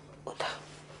 Ọ̀dà.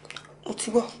 Mo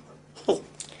ti gbọ́.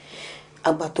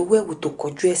 Àgbà tó wẹ̀wù tó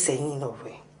kọjú ẹsẹ̀ yín lọ́rọ̀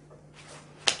ẹ̀.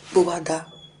 Bó bá dá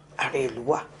ara ẹ̀ ló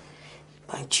wà.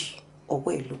 Bánjí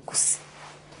ọwọ́ ẹ̀ ló kù sí.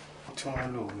 Tí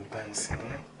wọ́n lò wí báyìí sí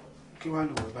ní kí wọ́n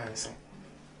lò wí báyìí sí.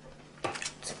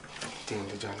 Tí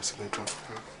ìlú jà lọ sí bedroom.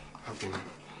 Àbínú.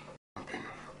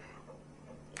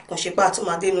 Wọ́n ṣe bá tún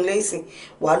máa dénú lẹ́yìn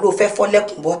wàá ló fẹ́ fọ́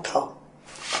lẹ́kùn bọ́ta o.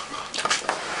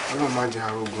 Ọlọ́run máa jẹ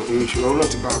àrògùn èyí ìṣòro ọlọ́run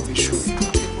ti bá wa fi ṣù.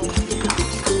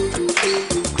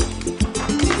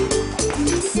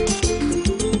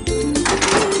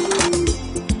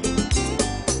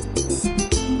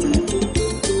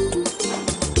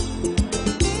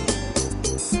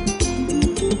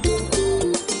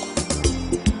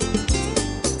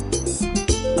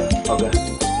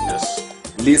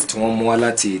 List wọn mú wá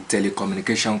láti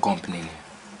telecommunication company ni.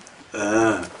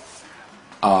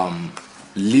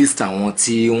 List àwọn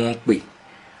tí wọ́n pè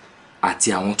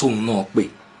àti àwọn tóun náà pè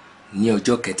ní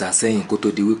ọjọ́ kẹta sẹ́yìn kó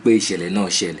tó di wípé ìṣẹ̀lẹ̀ náà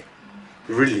ṣẹlẹ̀.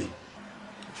 Really?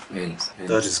 Yes.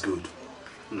 That is good.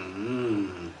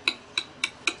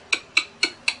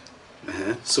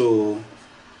 So,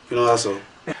 kí ló wá sọ?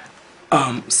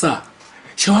 Sir,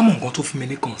 ṣé wàá mọ nǹkan tó fún mi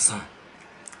ní concern?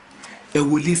 Ẹ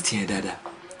wo list yẹn dáadáa.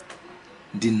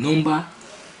 The number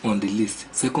on the list,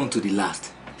 second to the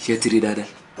last, ṣé ti rí dáadáa.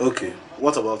 Okay,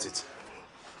 what about it?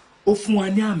 Ó fún wa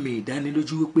ní àmì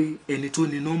ìdánilójú wípé ẹni tó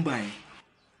ní nọ́mbà yẹn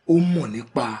ó mọ̀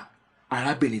nípa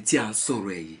arábìnrin tí à ń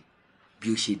sọ̀rọ̀ ẹ̀ yìí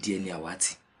bí ó ṣe di ẹni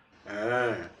àwátì.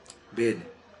 Bẹ́ẹ̀ni.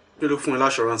 Kí ló fún ẹ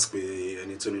l'assurance pé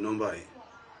ẹni tó ní nọ́mbà yìí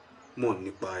mọ̀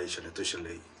nípa ìṣẹ̀lẹ̀ tó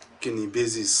ṣẹlẹ̀ yìí? Kí ni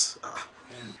basis?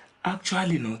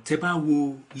 Actually no, tẹ́ bá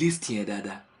wo list yẹn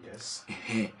dáadáa. Yes.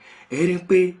 Ẹ rí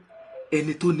pé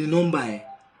ẹni tó ní nọ́mbà yẹn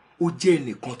ó jẹ́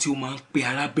ẹnìkan tí ó máa ń pe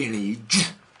arábìnrin yìí jù.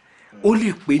 Ó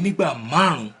lè pè nígbà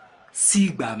 5 sí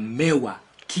ìgbà 10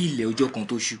 kí ilẹ̀ ọjọ́ kan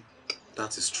tó ṣú.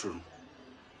 That is true.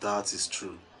 That is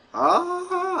true.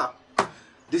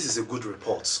 This is a good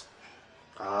report.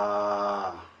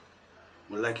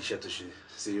 Mo like iṣẹ́ tó ṣe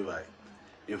sí yóò báyìí.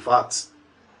 In fact,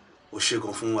 ó ṣe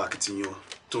gan fún akitiyan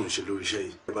tó ń ṣe lórí iṣẹ́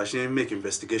yìí. Bá ṣe ń make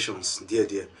investigations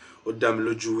díẹ̀díẹ̀, ó dá mi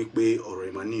lójú wípé ọ̀rọ̀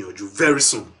ìmọ̀ níyànjú very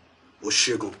soon. Ó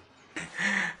ṣe gan.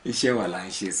 Iṣẹ́ wa là ń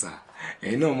ṣe sà.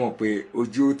 Ẹ̀yin náà mọ̀ pé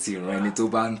ojú ò tì ràn ẹni tó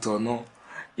bá ń tọ́nà.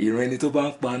 Ìran ẹni tó bá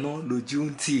ń paná lójú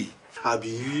ń tì.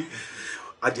 Àbí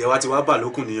adìẹ wa ti wá bà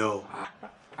lókun nìyẹn o.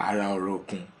 Ara ọ̀rọ̀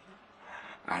kun,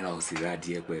 ara ò sì ra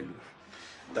adìẹ pẹ̀lú.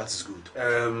 That is good.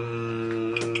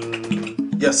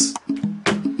 Yes,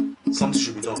 something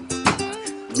should be done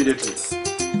immediately.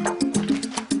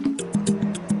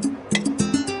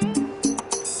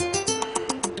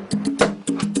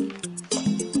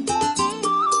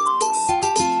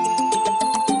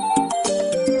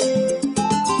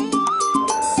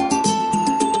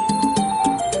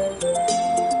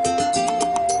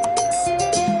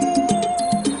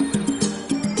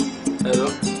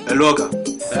 Hello, Ọ̀gá.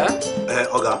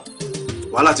 Ọ̀gá,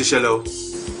 wàhálà ti ṣẹlẹ̀ o.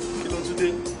 Kí ló tún dé?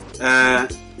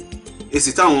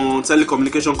 Èsì táwọn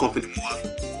telecommunication company mú wá,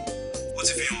 ó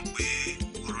ti fi hàn pé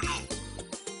ọ̀rọ̀ náà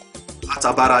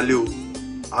àtàbára lé o,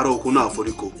 ará oko náà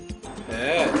àforíkò.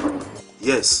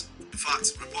 Yes, in fact,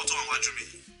 report on wájú mi,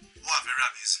 ó wà very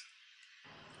amazing.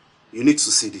 You need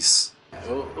to see this.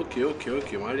 Oh,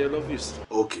 okay. Maria, love you.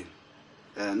 Okay,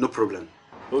 no problem.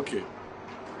 Okay.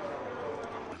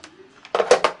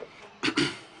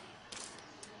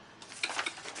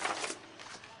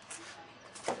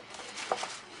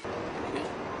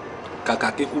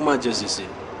 Kàkà kíkú má jẹ sèse,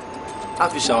 á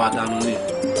fi ṣàwàdànù ni.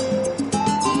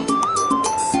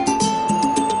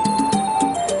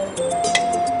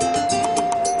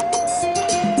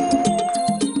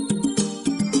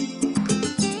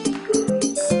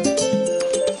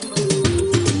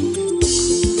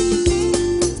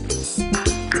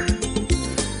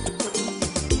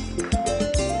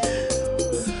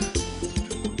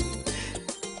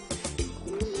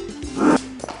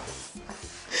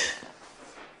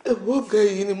 Ọ̀gá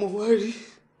yìí ni mo wá rí.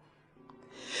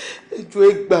 Ẹ jọ̀ọ́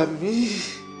ẹ gbà mí.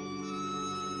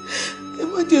 Ẹ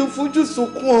má jẹ́ ń fojú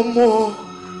sunkún ọmọ.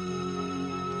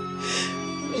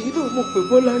 Èyí náà mọ̀ pé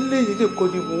Bọ́láńlé yìí nìkan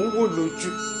ni mò ń wò lójú.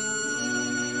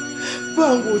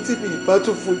 Báwo tí mi ìbá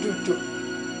tún fojú jọ?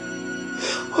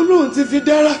 Ọlọ́run ti fi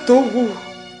dára tó wù.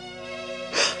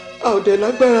 A ò dẹ̀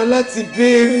lágbára láti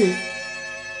béèrè.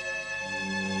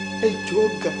 Ẹ jọ̀ọ́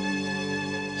ọ̀gá,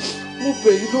 mo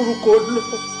bẹ̀ yín lórúkọ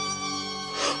Ọlọ́run.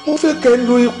 Mo fẹ́ kẹ́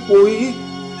lo ipò yìí.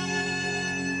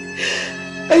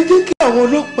 Ẹ jẹ́ kí àwọn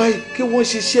ọlọ́pàá yìí kí wọ́n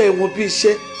ṣiṣẹ́ wọn bí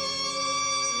iṣẹ́.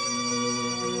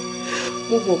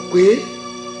 Mo mọ̀ pé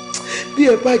bí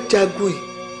ẹ bá jagun yìí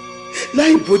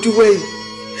láì bójú wẹ̀yìn,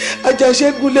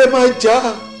 Àjàṣẹ́gun lè máa jà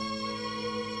á.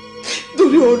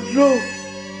 Torí Ọlọ́run,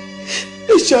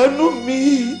 ẹ ṣàánú mi.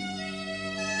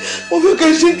 Mo fẹ́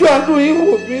kẹ́ ṣíjú àánú yín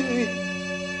wò mí ni.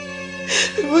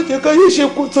 Ẹ má jẹ́ ká yé ṣe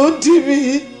kù tó ń dì mí.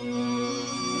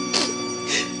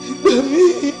 Ìgbà mi.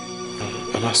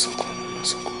 Ẹ má sunkún, ẹ má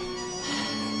sunkún.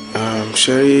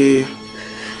 Ṣé rí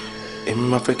èmi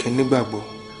máa fẹ́ kẹ́ nígbàgbọ́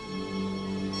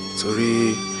torí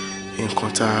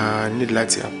nǹkan tá a ní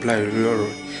láti apply lórí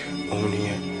ọ̀rọ̀ òun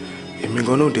nìyẹn. Èmi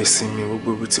gan náà dẹ̀ sinmi gbogbo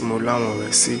ibi tí mo láwọn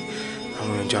ọ̀rẹ́ sí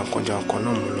àwọn èèyàn jàǹkànjàǹkàn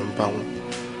náà mo lọ ń bá wọn.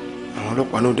 Àwọn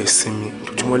ọlọ́pàá náà dẹ̀ sinmi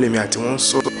ojoojúmọ́ lèmi àti wọ́n ń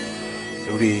sọ̀rọ̀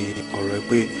lórí ọ̀rọ̀ ẹ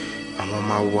pé àwọn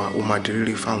máa wà ó máa di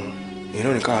rírí fáwọn. Èyí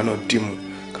náà ní káwa náà dìmú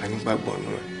ká nígbàgbọ́ nù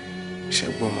ẹ̀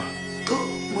ṣẹ́gbọ́n mà. Tó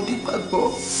mo nígbàgbọ́.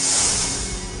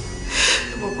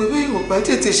 Ẹ mọ̀ pé bí Yorùbá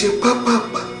tètè ṣe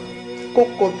pápápá kó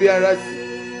kọ bí ara sí.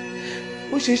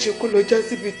 Ó ṣeé ṣe kó lọ já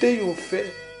síbi téèyàn ò fẹ́.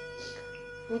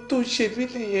 Ó tó ń ṣe mí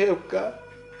nìyẹn ọ̀gá.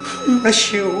 Má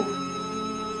ṣe o.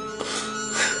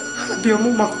 Àbí ọmọ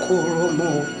máa kọ ọ̀rọ̀ ọmọ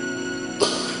o.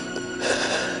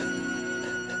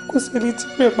 Kò sẹ́ni tí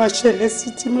rẹ̀ máa ṣẹlẹ̀ sí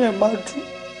tí rẹ̀ máa dùn.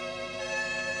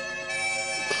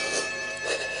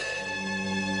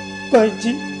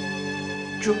 Bàjí,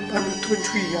 jọ bá mi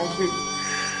tọ́jú ìyá mi.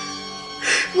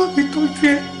 Bá mi tọ́jú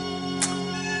ẹ.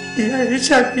 Ìyá rẹ̀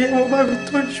ṣàgbéyẹ̀wò bá mi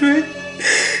tọ́jú ẹ.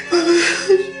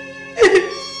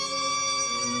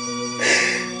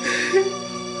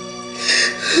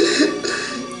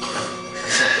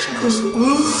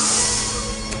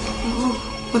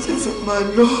 Mo ti fẹ́ máa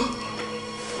lọ.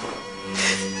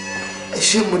 Ẹ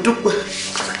ṣé mo dúpẹ́.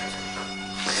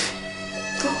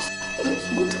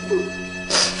 Mo dúpẹ́.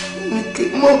 Mi kì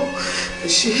í mọ̀. Ẹ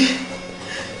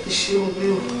ṣé omi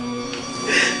o.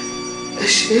 Ẹ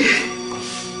ṣé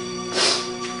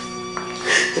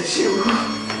o.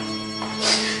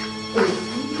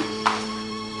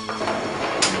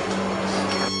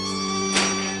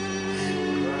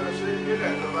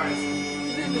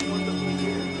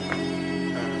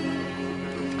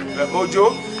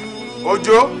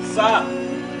 Ojo. Sir.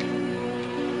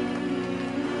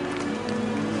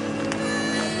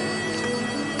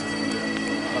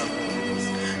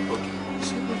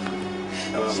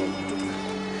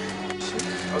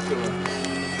 Okay, man.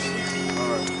 All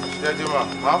right. Jẹ́jẹ́ ma,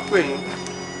 máa pè yín.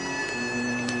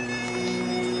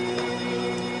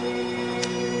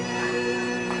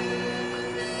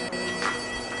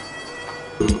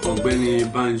 Ọ̀gbẹ́ni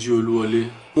Bánjí Olúwọlé,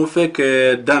 mo fẹ́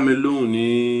kẹ́ dá mi lóhùn ní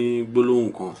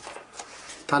gbólóhùn kan.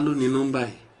 Ta ló ní nọ́mbà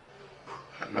yìí?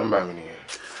 Nọ́mbà mi nìyẹn.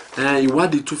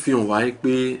 Ìwádìí tún fi hàn wá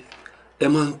pé ẹ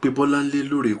máa ń pe Bọ́láńlé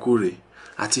lóòrèkóòrè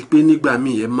àti pé nígbà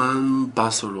míì ẹ máa ń bá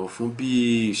sọ̀rọ̀ fún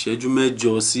bíi ìṣẹ́jú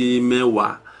 8 sí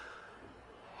 10.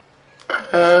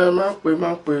 Máa ń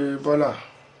pe Bọ́lá.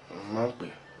 Máa ń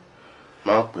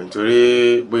pè nítorí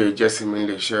bóyá jẹ́ sí mi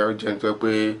lè ṣe ó jẹ́ nítorí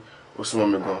pé ó súnmọ́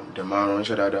mi gan dẹ̀ máa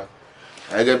ránṣẹ́ dáadáa.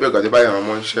 Gẹ́gẹ́ bí ọ̀gá tí báyìí àwọn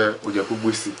ọmọ ń ṣe ó jẹ́ kó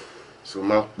gbèsè. So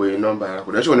máa ń pe nọ́mbà ara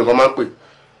kò dẹ́ ṣòwò nìkan máa ń pè.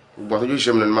 Gbogbo àtúnjú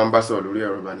ìṣe mi ni máa ń bá sọ̀rọ̀ lórí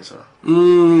ẹ̀rọ ìbánisọ̀rọ̀.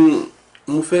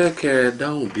 Mo fẹ́ kẹ́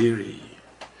dáhùn béèrè yìí.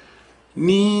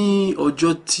 Ní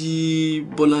ọjọ́ tí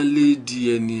Bọ́láńlé di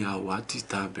ẹni àwátì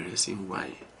tá a bẹ̀rẹ̀ sí ń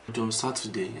wáyé ọjọ́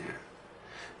Sátidé yẹn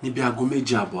níbi aago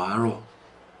 7:30 àárọ̀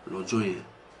lọ́jọ́ yẹn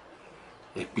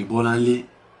ẹ pè Bọ́láńlé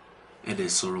ẹ dẹ̀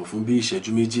sọ̀rọ̀ fún bí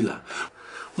ìṣẹ́jú 12.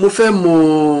 Mo fẹ́ mọ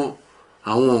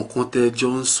àwọn nǹkan tẹ́ jọ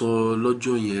ń sọ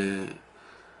lọ́jọ́ yẹn.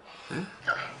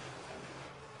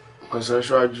 Ọ̀sán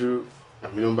ṣáájú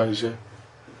àmì ló ń bá ṣiṣẹ́.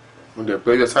 Mo dẹ̀ pé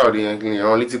ọjọ́ Sáwọ̀dé yẹn kí n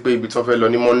rán létí pé ibi tí wọ́n fẹ́ lọ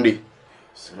ní Monday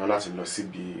sì lọ láti lọ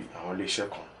síbi àwọn iléeṣẹ́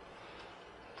kan.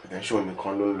 Potential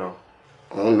nìkan ló ń lọ.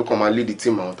 Àwọn olùkọ́ máa lead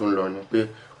team àwọn tó ń lọ ni pé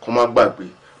kó má gbàgbé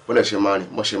bọ́lẹ̀ ṣe máa rìn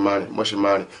mọ́ ṣe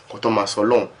máa rìn kó tó máa sọ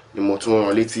lọ́hùn ni mo tún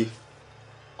rán létí.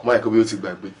 Kó má yẹ kó bí ó ti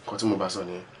gbàgbé kó tí mo bá sọ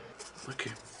nìyẹn.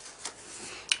 Okay.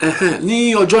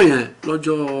 Ní ọjọ́ yẹn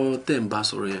lọ́jọ́ tẹ́ ń bá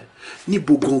sọ̀rọ̀ yẹn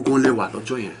níbo gangan lẹ wà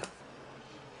lọ́jọ́ yẹn?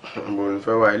 Mo ń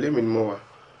fẹ́ wá ilé mi ni mo wà.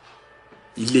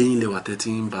 Ilé yín lẹ wà tẹ́ tí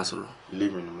ń bá sọ̀rọ̀? Ilé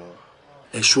mi ni mo wà.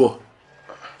 Ẹ ṣúọ̀?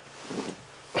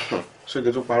 Ṣé kí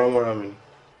n tó parọ́ mọ́ra mi ni?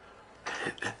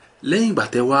 lẹ́yìn ìgbà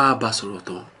tẹ́ wá bá sọ̀rọ̀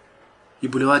tán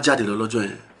ibo lẹ wá jáde lọ lọ́jọ́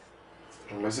yẹn.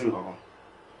 lọ síbi kankan.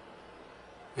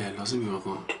 lọ síbi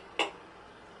kankan.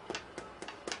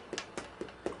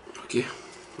 ok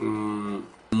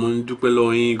mo ń dúpẹ́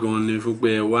lọ́wọ́ yín gan-an ni fún pé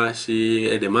ẹ wá ṣe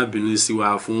ẹ̀dẹ̀ má bínú sí wa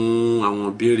fún àwọn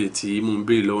ìbéèrè tí mo ń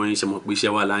béèrè lọ́wọ́ yín ṣe mọ̀ pé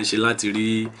iṣẹ́ wa là ń ṣe láti rí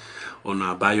ọ̀nà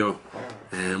àbáyọ.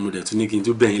 Mo dẹ̀ tún ní kí n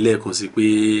tún bẹ̀ yín lẹ́ẹ̀kan sí pé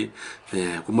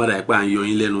kó má dàí pé à ń yọ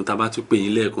yín lẹ́nu tá a bá tún pè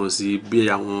yín lẹ́ẹ̀kan sí bí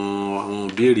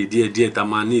àwọn ìbéèrè díẹ̀díẹ̀ tá a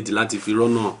máa nídìí láti fi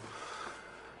rọ́nà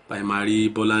báyìí máa rí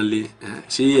Bọ́láńlé.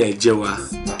 Ṣé ẹ jẹ́ wa?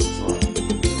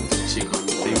 ṣe kàn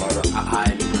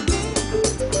ní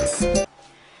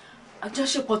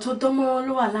àjọṣepọ̀ tó dánmọ́rán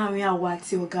ló wà láàrin àwa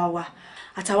àti ọ̀gá wa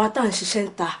àtàwa tá à ń ṣiṣẹ́ ń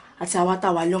ta àti àwa tá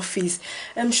a wà lọ́fíìsì.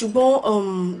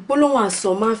 Ṣùgbọ́n gbólóhùn àsọ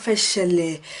máa ń fẹ́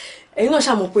ṣẹlẹ̀. Ẹ̀yin náà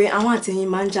ṣàmọ̀ pé àwọn àtẹ̀yìn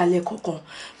máa ń jalè kọ̀ọ̀kan.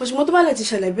 Ṣùgbọ́n tó bá lè ti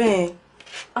ṣẹlẹ̀ bẹ́ẹ̀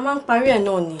a máa ń parí ẹ̀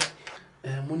náà ni.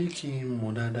 mo ní kí n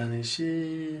mọ̀ dáadáa ni ṣé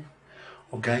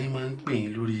ọ̀gá yín máa ń pè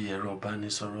yín lórí ẹ̀rọ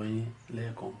ìbánisọ̀rọ̀ yín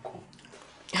lẹ́ẹ̀kọ̀ọ̀kan?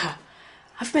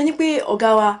 àfibẹ́ ní pé ọ̀gá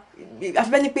wa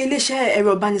àfibẹ́ ní pé iléeṣẹ́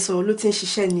ẹ̀rọ ìbánisọ̀rọ̀ ló ti ń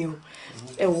ṣiṣẹ́ ni o.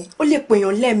 Ó lè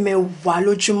pèèyàn lẹ́ẹ̀mẹwàá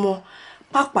lójúmọ́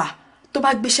pàápàá tó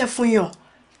bá gbéṣẹ́ fún yàn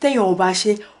téèyàn ò bá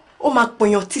ṣe ó máa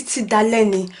pèèyàn títí dalẹ́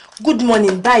ni good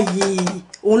morning báyìí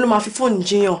òun ló máa fi fóònù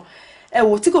jíyàn.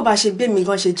 Tí kò bá ṣe bí èmi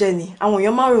gan ṣe jẹ́ ni àwọn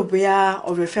èèyàn máa rò bóyá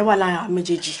ọ̀rọ̀ ìfẹ́ wà láàrin àwọn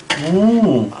méjèèjì.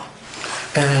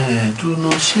 dúró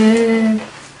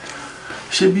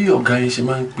ṣé bí ọ̀gá yín ṣe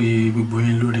máa ń pe gbogbo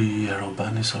yín lórí ẹ̀rọ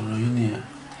ìbánisọ̀rọ̀ yín nìyẹn?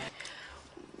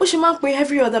 Bó ṣe máa ń pe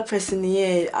every other person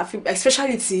nìyẹn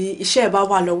especially tí iṣẹ́ ẹ̀ bá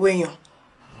wà lọ́wọ́ èèyàn.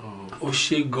 Ó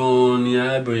ṣe gan-an ni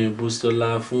arábìnrin Bọ́sọ́lá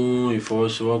fún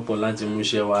ìfọwọ́sowọ́pọ̀ láti mú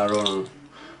iṣẹ́ wa rọrùn.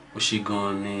 Ó ṣe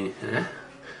gan-an ni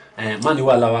má ní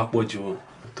wàhálà wa pọ̀ jù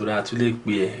torí a tún lè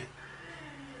pè ẹ́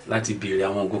láti béèrè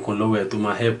àwọn nǹkan kan lọ́wọ́ ẹ̀ tó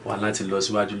máa help wa láti lọ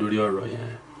síwájú lórí ọ̀rọ̀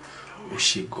yẹn. Ó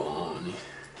ṣe gan-an ni.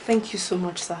 Thank you so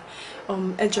much, sir.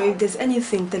 If there's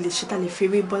anything tell it shit fi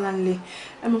rí Bọ́láńlé.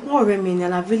 Ọ̀rẹ́ mi ni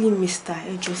and I really missed her.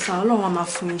 Sir, Ọlọ́run á máa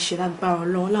fún yín ṣe lágbára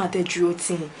Ọlọ́run láti tẹ́ dúró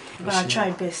tì yín. But I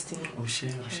try best. Ó ṣé.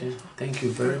 Thank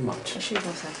you very much. Ẹ ṣé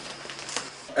gan sir.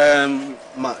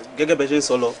 Gẹ́gẹ́ bẹ́ẹ̀ ṣe ń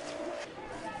sọ lọ.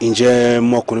 Ǹjẹ́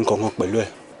mọ ọkùnrin kankan pẹ̀lú ẹ̀?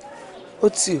 Ó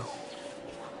tì o.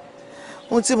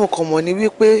 Ohun tí mo kàn mọ̀ ni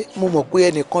wípé mo mọ̀ pé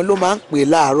ẹnìkan ló máa ń pè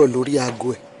láàárọ̀ lórí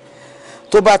aago ẹ̀.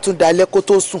 Tó bá tún dalẹ́ kó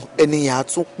tó sùn ẹnìyàn á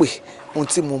tún pè. Ohun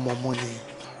tí mo mọ̀ mọ́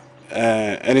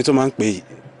nìyẹn. Ẹni tó máa ń pè yìí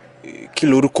kí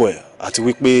lorúkọ ẹ̀ àti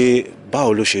wípé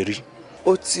báwo ló ṣe rí?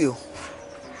 Ó tì o.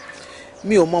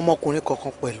 Mi ò mọ ọmọkùnrin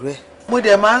kankan pẹ̀lú ẹ̀. Mo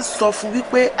dẹ̀ máa ń sọ fún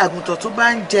wípé àgùntàn tó bá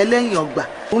ń jẹ lẹ́yìn ọgbà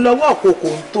òun lọ́wọ́ òkòkò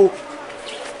ń tó.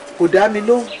 Kò dá mi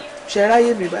lóhùn ṣe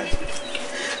ráyè mi báyìí.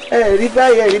 Rí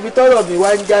báyìí ẹ̀rí bí tọ́rọ̀ mi wá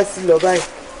ń já sí lọ báyìí.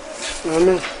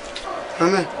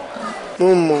 Amen. Mo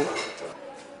mọ̀.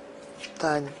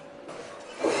 Ta ni?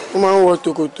 Ó máa ń wọ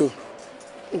tòkòtò.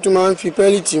 Ó tún máa ń fi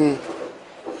pẹ́lìtì mu.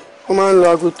 Ó máa ń lo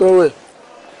aago tọ́wẹ̀.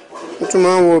 Ó tún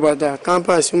máa ń wọ bàtà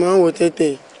campus. Ó máa ń wọ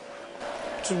tẹ́tẹ̀.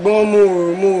 Ṣùgbọ́n mo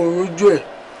ò rójú ẹ̀.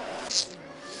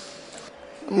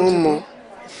 Mo mọ̀.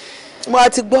 Mo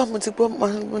ti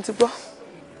gbọ́.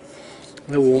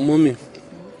 Ẹ wò ó mọ́mì.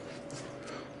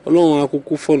 Ọlọ́run á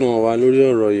kúkú fọ̀nà wá lórí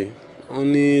ọ̀rọ̀ yìí. Wọ́n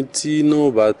ní tí náà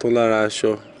ò bá tán lára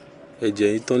aṣọ ẹ̀jẹ̀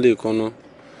yìí tán lè kánná.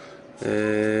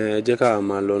 Ẹ jẹ́ ká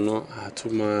máa lọ ná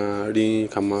àtún máa rí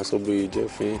ká máa sọ bóyá jẹ́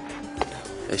fún yín.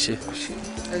 Ẹ ṣé.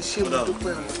 Ẹ ṣé mo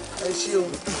dúpẹ́ o. Ẹ ṣé o.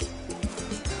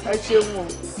 Ẹ ṣé mo.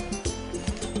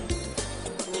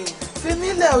 Fi mí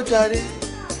lẹ̀ o jàre.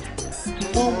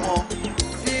 Mo mọ̀.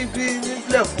 Fi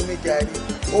nílẹ̀ fún mi jàre.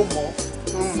 Ó mọ̀.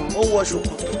 Ó wọ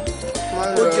ṣòkòtò.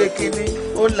 Ó jẹ kínní.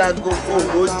 Ó lago kò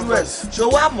lójú ẹ̀. Ṣé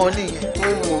wàá mọ̀ nìyẹn? Mo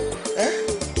mọ̀.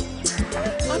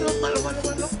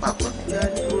 Ló pàpọ̀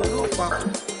jàre. Ló pàpọ̀.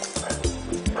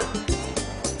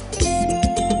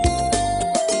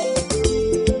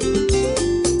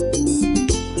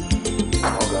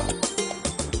 Ọ̀gá,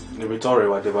 níbi tán ọ̀rẹ́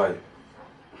wa dé báyìí,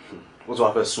 ó tún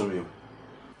wá fẹ́ sún mi o.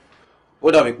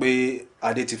 Ó dàbí pé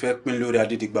Adé ti fẹ́ pín lórí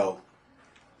Adédìgbà o.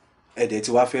 Ẹ̀dẹ̀ ti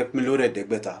wá fẹ́ pín lórí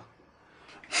Ẹ̀ẹ́dẹ́gbẹ̀ta.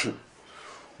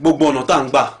 Gbogbo ọ̀nà tá à ń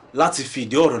gbà láti fi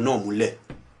ìdí ọ̀rọ̀ náà múlẹ̀.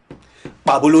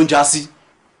 Pàbó ló ń já sí.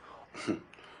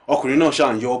 Ọkùnrin náà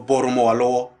ṣáà ń yọ bọ́rọ̀ mọ́ wa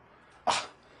lọ́wọ́.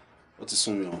 Ó ti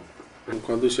sún mi o.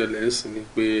 Nǹkan tó ṣẹlẹ̀ ń sìn ni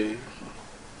pé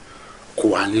kò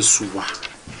wá ní sú wa.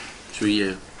 Ṣó yẹ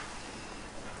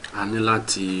a ní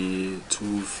láti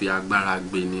tún fi agbára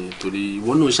gbé ni torí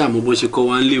ìwọ náà ṣàmú bó ṣe kọ́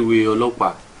wa ń léwe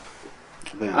ọlọ́pàá.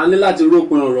 A ní láti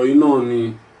rópin ọ̀rọ̀ yìí náà ni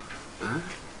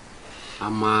a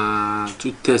máa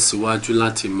tún tẹ̀síwájú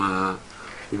láti máa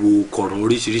wo kọ̀rọ̀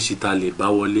oríṣiríṣi tá a lè bá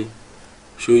wọlé.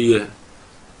 Ṣó yẹ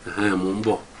mò ń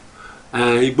bọ̀.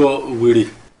 Igbó wèrè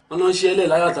wọn náà ń ṣe ẹlẹ́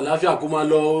láyọ̀ àtàláfíà kó máa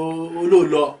lọ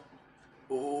olóòlọ́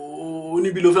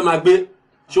níbi ló fẹ́ máa gbé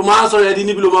ṣo máa sọ̀rọ̀ ẹ di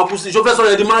níbi ló máa kú sí ṣo fẹ́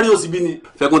sọ̀rọ̀ ẹ di Mario síbí ni.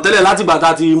 fẹ̀kùn tẹ́lẹ̀ láti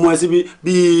bàtà ti mú ẹ síbí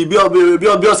bí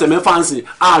ọ̀sẹ̀ mẹ́fà ń sìn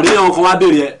àárín ẹ̀wọ̀n kan wá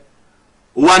béèrè ẹ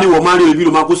o wá ní wọ Mario ibi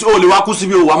ló máa kú sí o lè wá kú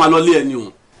síbí o wá máa lọ lé ẹ ni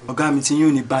o. ọ̀gá mi ti yín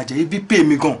ò ní bàjẹ́ ibi pè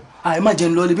mí gan ẹ má jẹ́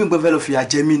ń lọ ibi nǹkan fẹ́ lọ fìyà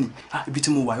jẹ mí ni ibi tí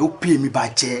mo wà ó pè mí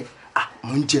bàjẹ́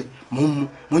mò ń jẹ mò ń mu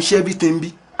mò ń ṣe everything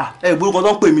bí gbórúkọ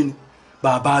tó ń pè mí ni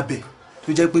bàbá abẹ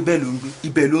tó jẹ́ pé bẹ́ẹ̀ ló ń gbé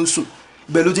ibẹ̀ ló ń sùn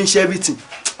ibẹ̀ ló ti ń ṣe everything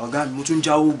ọ̀gá mi mo tún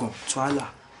jáwó gan tó àlà.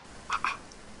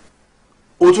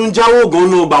 o tún jáwó gan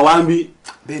náà bà wá ń bí.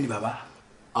 bẹ́ẹ̀ ni bàbá.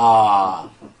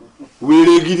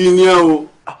 wèrè gidi ni ẹ o.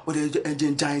 ó lè ẹjẹ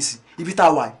ń já ẹ sí ibi tá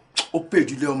a wà ó pè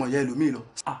jù lé ọmọ ìyá ẹlòmíì lọ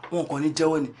wọn kàn ní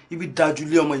jẹ́wọ́ ni ibi da jù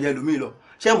lé ọmọ ìyá ẹlòmíì lọ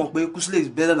ṣé ẹ mọ̀ pé kùsílẹ̀ is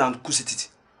better than kùsìtìtì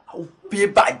ó pé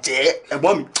bàjẹ́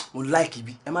ẹ̀gbọ́n mi mo like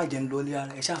ibi ẹ má jẹ́ ń lọ ilé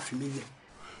ara ẹ ṣáà fi mí lẹ̀.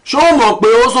 ṣé o mọ̀ pé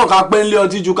ó sàn ká pẹ́ ńlé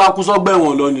ọtí ju ká kú sọ́gbà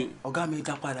ẹ̀wọ̀n lọ ni. ọ̀gá mi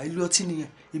dá padà ilé ọtí nìyẹn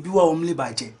ibi wà omi lè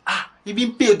bàjẹ́ ibi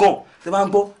ń pè gan tẹ bá ń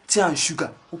gbọ́ tí à ń ṣúgà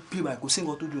ó pè báyìí kò sí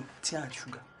nǹkan tó dùn tí à ń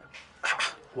ṣúgà.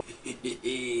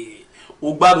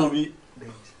 o gbádùn bí.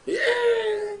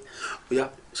 oya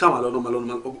ṣáà máa lọ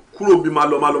kúrò bí máa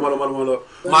lọ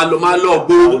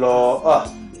gbó.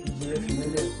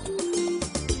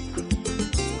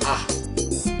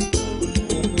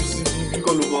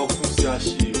 kọ́ ló máa kú sí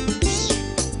àṣẹ.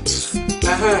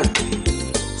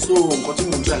 So nǹkan tí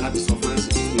mo ń jà láti sọ fún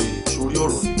ẹ̀sìn pé sórí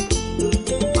ọ̀rọ̀ yìí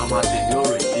a máa tẹ̀lé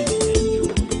ọ̀rọ̀ ìdí nìyẹn jù.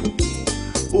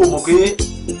 ó mọ̀ pé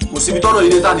kò síbi tọ́rọ̀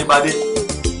ilé tà ní ìbàdí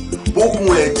bókun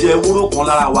ẹ̀jẹ̀ wúrò kan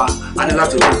lára wa a ní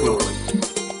láti rọ́pẹ́ ọ̀rọ̀ yìí.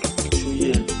 ṣòye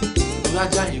ẹ̀ ní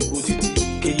ajá yìí kó títí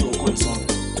kéyìn ọkọ̀ ìsọ̀nù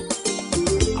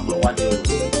àmọ́ wádìí ọ̀rọ̀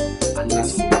a ní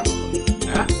láti rọ́pẹ́ ọ̀rọ̀ yìí.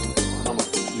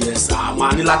 yẹ̀sà a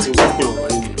máa ní láti rọ́pẹ́ ọ̀rọ̀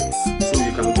yìí. So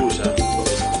you can go, Shile.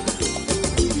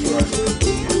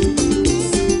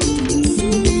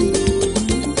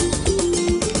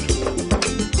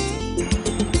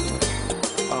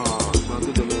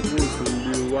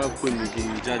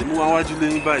 Mo wá wájú lé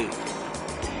yín báyìí.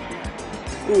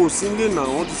 O ò sí nílé náà,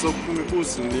 wọ́n ti sọ fún mi kó o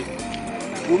sí nílé.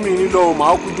 Omi ní lọ,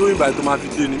 màá kú dúró ìbàdí tó máa fi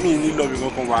dé ni. Mi ní lọ bí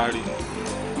kankan wàá rí.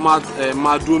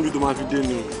 Máa dúró bí tó máa fi dé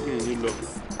ni o. Mi ní lọ.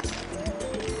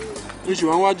 Mo ṣì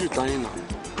wá wájú ìtayín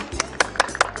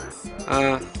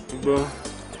náà. Gbọ́.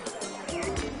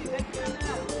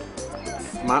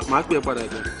 Màá pè é padà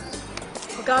jẹ.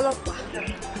 Ọ̀gá ọlọ́pàá,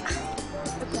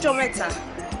 ẹkújọ́ mẹ́ta.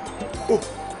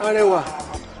 Arẹwà,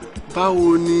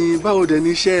 báwo dẹ̀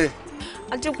ní iṣẹ́ ẹ̀?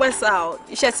 Ajúpẹ́ sá o,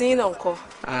 iṣẹ́ ti yín náà ńkọ́.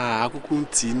 Àkókò ń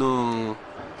tì í náà.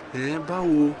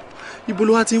 Báwo? Ibo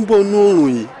ló wá ti ń bọ̀ nínú oòrùn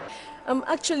yìí?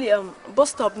 Actually bus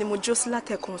stop ni mo jó sí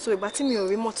látẹ̀kùn so ìgbà tí mi ò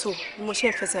rí mọ́tò ni mo ṣe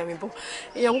ń fẹsẹ̀ rìn bọ̀.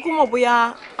 Èèyàn kúkú mọ̀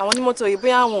bóyá àwọn onímọ́tò yìí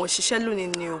bóyá àwọn òṣìṣẹ́ lónìí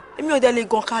ni o. Èmi ò dẹ̀ lè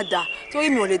gan kádà torí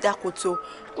mi ò lè dá kòtò.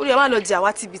 Kó lè má lọ di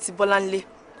àwa tìbí ti Bọ́láńlé.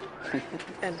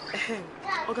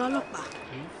 Ọ̀gá ọlọ́pàá,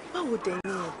 báwo dẹ̀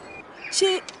ni o?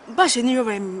 Ṣé bá ṣe ní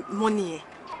rọrẹ mọ́ nìyẹn?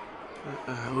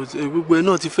 Gbogbo ẹ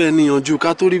náà ti fẹ́ níyànjú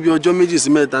ká tó rí bí ọjọ́ 2 sí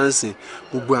 3 ń sìn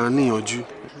gbogbo à ń níyànjú.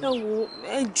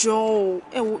 Ẹ jọ̀ọ́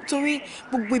o torí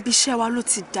gbogbo ibi iṣẹ́ wa ló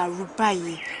ti dàrú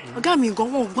báyìí. Ọ̀gá mi gan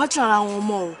wọn ò gbájú ara wọn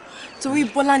mọ́ o torí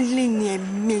Bọ́láńlé ni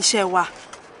ẹ̀mí iṣẹ́ wa.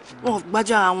 Wọn ò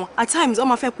gbájú ara wọn. At times wọ́n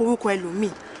máa fẹ́ pe orúkọ ẹlòmíì.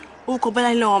 Orúkọ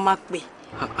Bọ́láńlé wọn máa pè.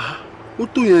 Ó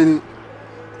tó yẹn ni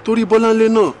torí Bọ́láńlé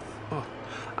náà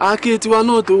àáké tiwa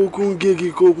náà tó kún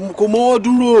gègé kò mọ́wọ́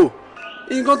dúró.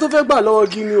 Nǹkan tó fẹ́ gbà lọ́wọ́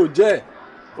gí ni ò jẹ́.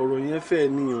 Ọ̀rọ̀ yẹn fẹ́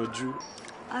níyànjú.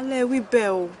 Alẹ́ wí bẹ́ẹ̀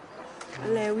o.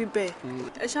 Alẹ́ wí bẹ́ẹ̀.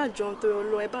 Ẹ ṣáàjọ nítorí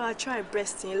Ọlọ́run ẹ bá wa try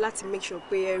breast yẹn láti make sure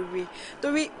pé ẹ rí.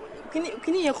 Torí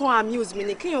kíní yẹn kàn amuse mi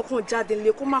ni kéèyàn kàn jáde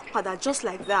nílé kó má padà just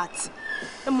like that.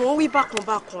 Ẹ mọ̀ wọ́n wí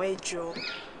bákan ẹ jọ.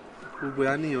 Gbogbo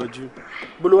ya níyànjú.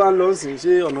 Bó ló wá ń lọ sìn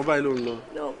ṣé ọ̀nà báyìí ló ń lọ?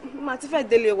 No, màá ti fẹ́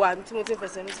délé wa tí mo ti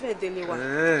fẹsẹ̀ mi ti fẹ́ délé wa.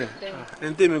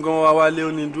 Ẹni tèmi gan wá wálé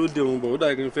ó ní dúró dè òun bọ̀ ó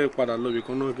dà kí n fẹ́ padà lọ ibì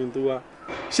kan náà kí n tó wá.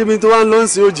 Ṣé bí n tó wá ń lọ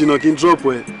sìn ó jìnnà kí n drop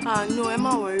ẹ? No, ẹ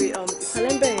má worry. Ìsàlẹ̀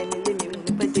ń bẹ̀rẹ̀ nílé mi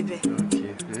mo pẹ́ débẹ̀.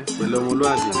 Pẹ̀lú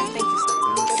ọmọlúwàbí. Thank you, sir.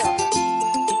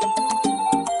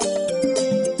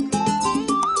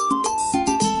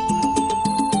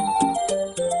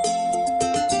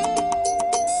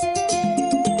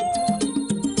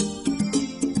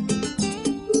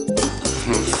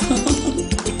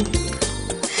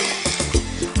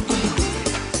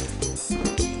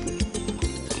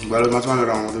 Ìgbà ló máa tún wà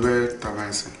lọ́dọ̀ àwọn tó fẹ́ tàbá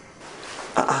ẹ̀sìn.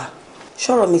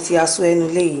 Ṣọ́rọ̀ mi ti aṣọ ẹnu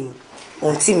léyìí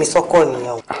ohun tí mi sọ́kọ̀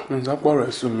nìyẹn o. Ìsọ́pọ̀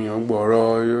rẹ̀ sùn mí ọgbọ̀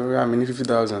ọ̀rọ̀ yá mi ní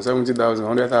 50,000 70,000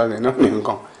 100,000 náà ní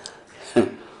nǹkan.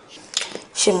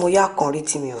 Ṣé mo yá kan rí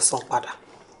tí mi ò san padà?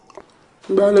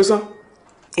 Ìgbà ló san.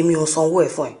 Èmi ò sanwó ẹ̀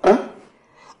fún ẹ.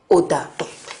 Ó dáa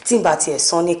tí n bá tiẹ̀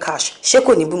san ní cash ṣé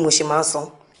kò ní bí mo ṣe máa ń san?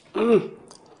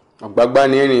 Ọ̀gbágbá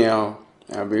ni ènìyàn o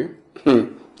àbí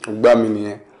ọgbà mi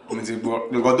nìyẹn. mo ti gbọ́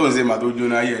nǹkan tó ń ṣe màá tó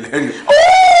jóná ayé ẹ̀ lẹ́nu.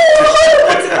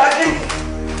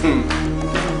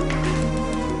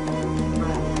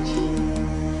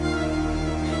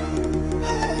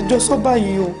 àjọsọ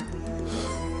báyìí o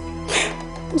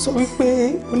ó sọ wípé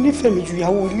o nífẹ̀ẹ́ mi ju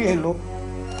ìyàwó ilé ẹ lọ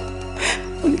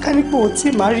ó ní ká nípò tí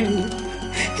màá rí ni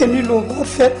ẹni ló bá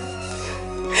fẹ́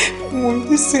mo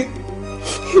ní sí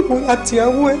ìwọ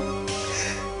àtìyàwó ẹ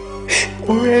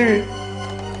ọ̀rẹ́ rẹ̀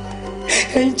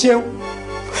ẹ ń jẹun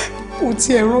kò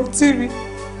tiẹ̀ rántí rí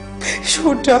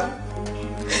ṣódà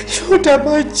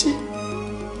bá jí.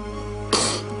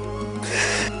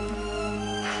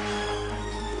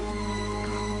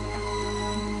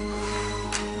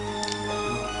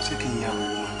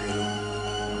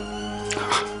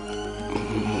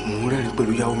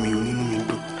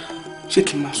 ṣé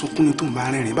kí n máa sunkún ni tó ń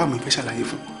bá rẹ́rìn báwo ni fẹ́ ṣàlàyé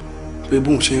fún pé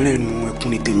bóun ṣe rẹ́rìn ẹkún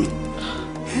ni tèmi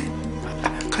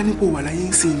ká nípò wà láyé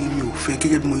ń sìn ni mi ò fẹ́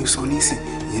gẹ́gẹ́ bí mo sọ nísìn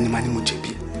ìyẹn ni máa ní mo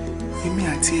jẹ̀bi èmi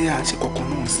àti ẹ̀ àṣẹ kọ̀ọ̀kan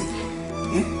náà sí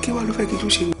kí wàá ló fẹ́ kí n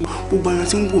tún ṣe gbogbo ara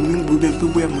tí ń wò mí ń gbogbo ẹ̀ pé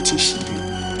bóyá mo ti ń ṣì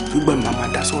bí gbogbo ẹ̀ máa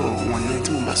dá sọ̀rọ̀ wọn ní ẹni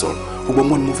tí mo bá sọ̀rọ̀ gbogbo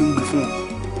ọmọ ni mo fi ń gbé fún wọn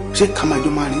ṣé ká máa jọ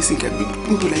máa rìn sí kẹgbẹ́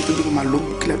nítorí láyé tó jẹ́ máa lọ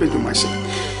kí lábẹ́ jọ máa ṣe.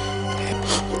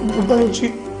 bàbá ìjì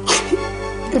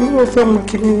èmi ò fẹ́ mú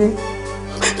kí ni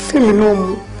fẹ́mi náà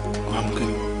mú.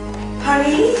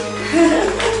 Harry.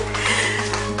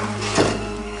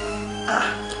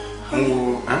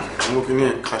 Mo kí ni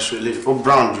kaṣọ ilé ó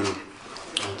brown jù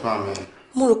tó àmì.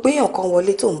 Mo rò pé èèyàn kan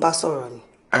wọlé tó ń bá sọ̀rọ̀ ni.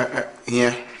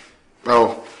 Ìyẹn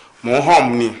mò ń hàn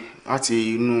ni láti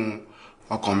inú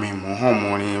ọkàn mi mò ń hàn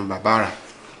mọ́ orin bàbá rà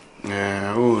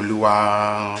Olúwa.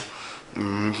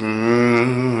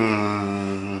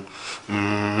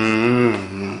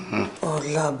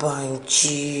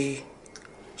 Ọlábànjí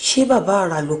ṣé bàbá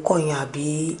àrà ló kọyìn àbí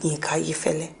Yínká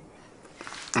Ayéfẹ́lẹ́?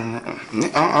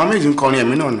 Àwọn méjì ń kọrin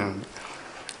ẹ̀mí náà ni.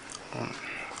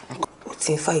 Ó ti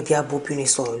ń fa ìdí abóbìnrin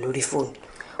sọ̀rọ̀ lórí fóònù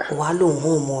wà á lòun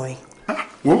hàn mọ́ orin.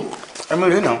 Wo ẹ̀mí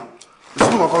rẹ̀ náà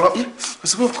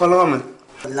òsìkò kọ́ lọ́wọ́ mi.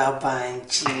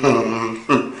 Ọlábànjí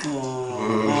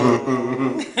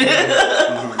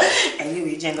ẹ̀yin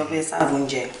ìwé jẹ́ nǹkan fẹ́ sáàbù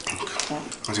oúnjẹ.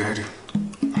 Wọ́n ti rẹ́dí.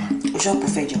 Ṣọ́ọ̀pù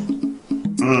fẹ́ jẹun.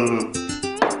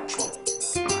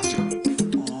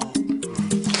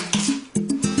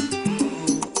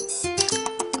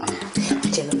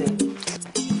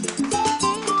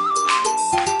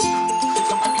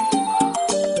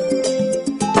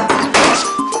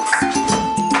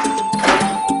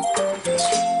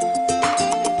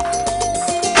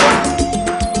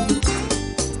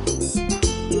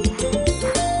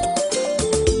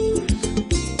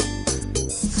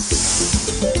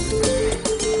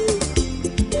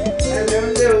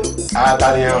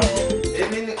 Tani o.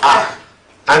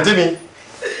 Àǹtí mi.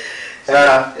 Ẹ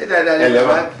rárá. Ẹ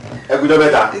lẹ́wà. Ẹ kújọ́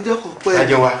mẹ́ta. Ìjọ kò pẹ́. Ẹ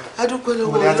jẹ́ wa. Adúpẹ́ lọ́wọ́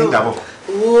Ọlọ́run. Mo ní àti ìdàbọ̀.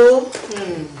 Wo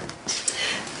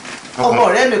ọmọ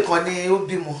ọ̀rẹ́ mi kan ni ó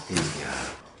bímọ.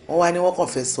 Wọ́n wá ní wọ́n kàn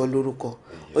fẹ́ sọ lórúkọ.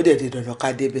 Ó dẹ̀ di dandan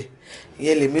ká débẹ̀.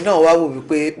 Ìyẹn lèmi náà wá wò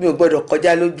wípé mi ò gbọ́dọ̀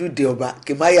kọjá lójúde ọba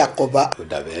kí n má yà kọba. Kò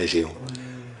dàbẹ̀ ẹ ṣeun.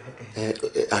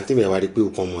 Àǹtí mi wá rí pé ó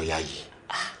pọn ọmọ ìyá yìí.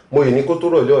 Mo yìí ní kó tó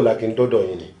rọ̀lẹ́ ọ̀la kí n dọ́dọ̀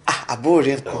yín ni. Àbúrò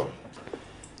rẹ̀ kọ́.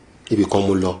 Ibì kan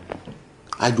mo lọ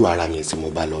ájú ara mi tí mo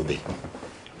bá lọ bẹ̀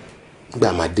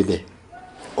nígbà máa débẹ̀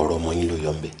ọ̀rọ̀ ọmọ yín ló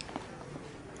yọ ńbẹ̀.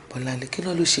 Bọ́láńlé kí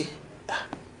ló ṣe.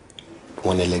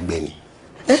 Wọ́n ní ẹlẹ́gbẹ́ ni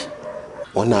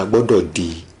wọ́n náà gbọ́dọ̀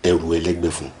di ẹrù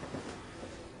ẹlẹ́gbẹ́ fún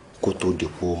kó tó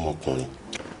dépò ọmọkùnrin.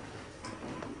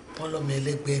 Wọ́n lọ́mọ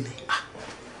ẹlẹ́gbẹ́ ni.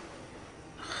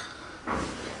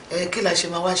 Kí la ṣe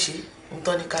máa wá ṣe ń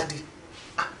tọ́ ní káàdì.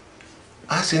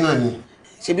 Á sí náà ni.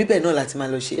 Ṣe bíbẹ̀ náà láti máa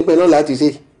lọ ṣe. Ibẹ̀ náà láti ṣe.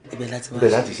 Ibẹ̀ láti máa Ibẹ̀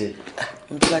láti ṣe.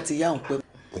 N tó bá ti yá òun pẹ́.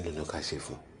 Mo lè lọ ká ṣe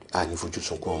fún a ní fojú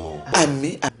sunkún ọmọ o.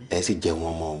 Àmín. Ẹ sì jẹun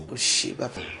ọmọ o. O ṣe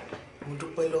bàbá. Mo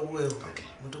dúpẹ́ lọ́wọ́ ẹ o.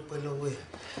 Mo dúpẹ́ lọ́wọ́ ẹ.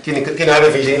 Kí ni a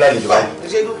fẹ́ fi ṣe lálejò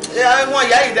báyìí? Wọ́n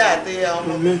ìyá ìdá àti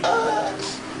ọmọ.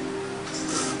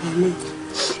 Àmín.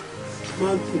 Má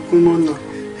dùnkún mọ́nà.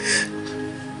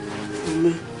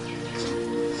 Àmín.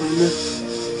 Àmín.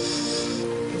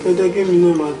 Ìfẹ́jẹ́ kí mi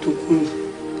náà máa dùnkún.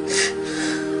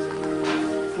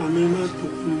 Àmín má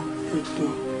dùnkún ẹ̀tọ́.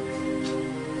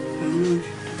 Àmín.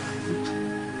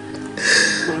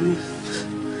 Àmín.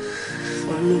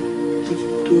 Àmín.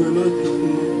 Ètò ẹ̀ má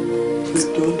dùnkún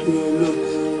ẹ̀tọ́ tó yẹ lọ.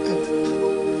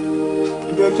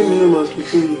 Ìfẹ́ kí mi náà máa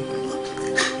dùnkún yìí.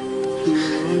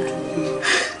 Má dùnkún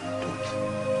ẹ̀tọ́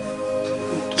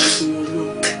tó yẹ lọ.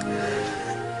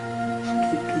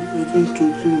 Ẹ̀tọ́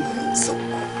tuntun.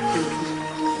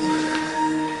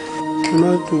 Má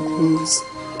dùnkún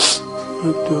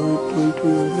ẹ̀tọ́ tó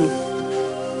yẹ lọ.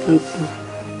 Ẹ̀tọ́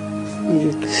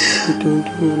tó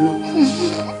yẹ lọ.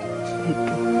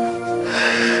 Ẹ̀tọ́.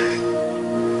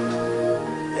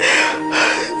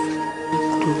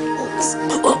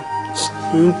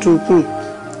 ń tukùn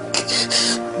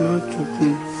má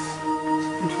tukùn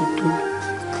tuntun.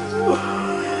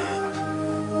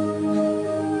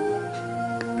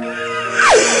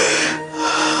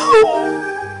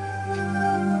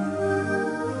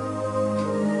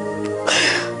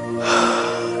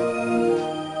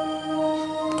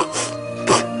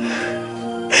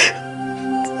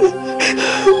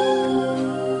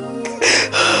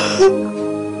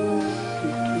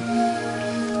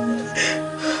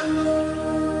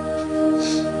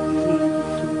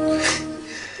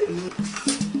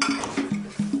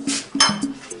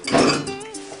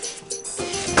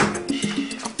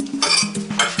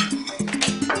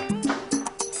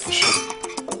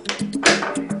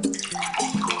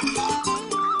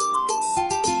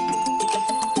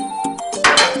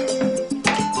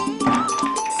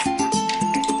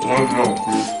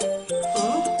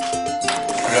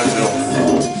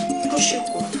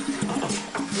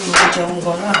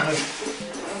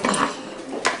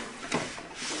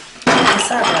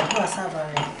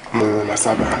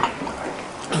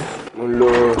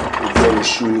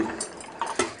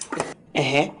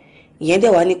 ìyẹn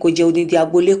dẹ̀ wá ní kó jẹ odidi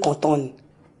agboolé kan tán ni.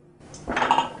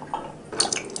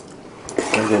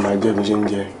 ẹ̀jẹ̀ máa jẹ́ bí ṣe ń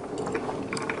jẹ.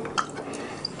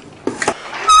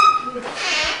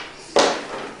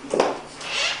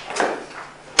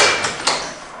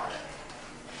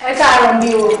 ẹ káàárọ̀ mi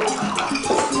o.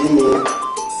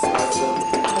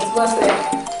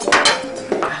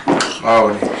 báwo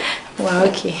ni. wà á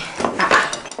òkè.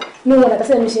 mi wọn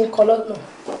àtàtà mi ṣe ń kọ lọ́nà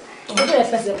ó bẹ̀rẹ̀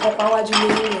fẹsẹ̀ kọ́ pa wájú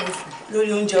lórí ìrẹsì. lórí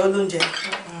oúnjẹ olóúnjẹ.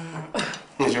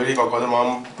 nítorí kankan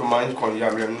tó máa ń kàn yá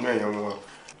rẹ nínú ẹ̀yàn wọn.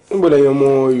 níbo lẹ́yìn ọmọ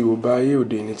Yorùbá ayé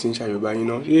òde ni ti ń ṣe Yorùbá yín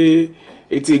náà ṣé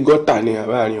etí gọ́tà ni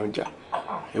àbáàrin ọjà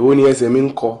èwo ni ẹsẹ̀ mi ń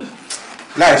kọ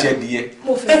láì ṣe díẹ̀.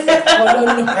 mo fẹsẹ̀ kọ́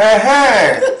lọ́nà.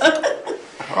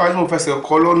 ọ̀hún mo fẹsẹ̀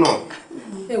kọ́ lọ́nà.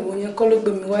 èwo yẹn kọ́ ló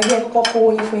gbé mi wáyé kọ́kọ́ owó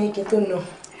yín fún yín kí n tó nà.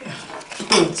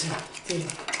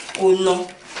 kò ná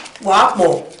wàá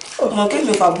pọ̀ ọmọ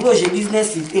kémi fàbúrò ṣe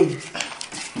bísínẹ́sì tèmi.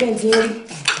 bẹ́ẹ̀ ti rí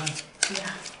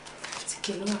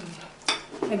kìlọ̀ àmì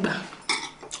ẹgbà.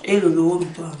 èlò lówó mi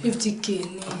tó àmì. 50k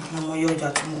ní. ọmọ yọ ọjà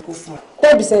tí mo kó fún ọ.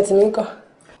 10% mi kàn.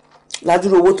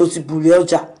 ládùúrò owó tó ti bùrẹ̀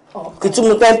ọjà kì í tún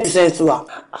mú 10% wá.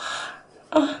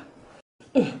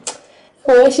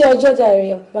 òun ṣe ọjọ́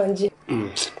jàre Banji.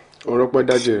 ọ̀rọ̀ pẹ́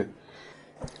dájẹ́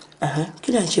rẹ̀. kí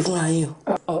lè ń ṣe fúnra yín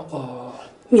o.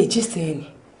 mi ì jí sẹ́yìn ni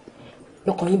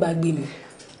lọ́kàn yín bá gbé mi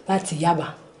láti Yaba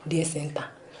dé center.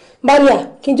 báríà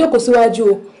kí n jókòó síwájú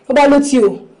o ó bá ló tí o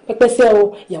pẹpẹsẹ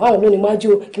o ìyàwó àwọn lónìí wájú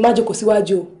o kí n má jókòó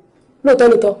síwájú o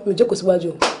lóòótọ́ mi jókòó síwájú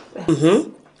o.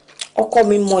 ọkọ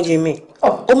mi mọ yèmí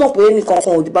ó mọ̀ pé nìkan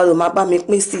kan ò dìbò ló máa bá mi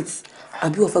pín seat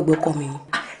àbí ò fẹ́ gbé ọkọ mi.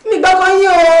 mi gbọ́kọ̀ yín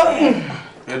o.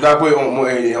 ẹ dá pé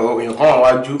èèyàn kan wà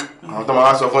wájú àwọn tó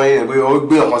máa sọ fún yín pé ó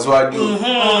gbé ọkàn síwájú.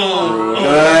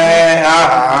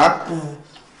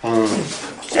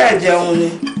 ṣé ẹ jẹun ni.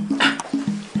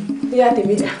 bí a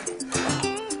tèmi dà.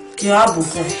 kí n á bù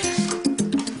fún ẹ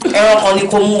ẹran kan ni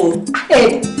kò mú o.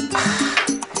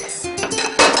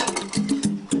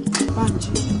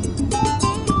 Bánjí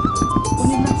ó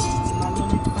ní láti tètè máa lọ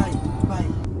ní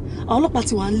báyìí. àwọn ọlọ́pàá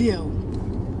ti wà ń lé ẹ o.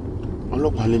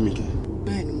 ọlọ́pàá lé mi kẹ́.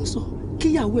 bẹ́ẹ̀ ni mo sọ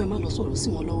kíyàwó ẹ má lọ sọ̀rọ̀ sí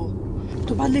wọn lọ́wọ́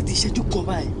tó bá lè ti ìṣẹ́jú kan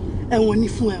báyìí ẹ̀wọ̀n ní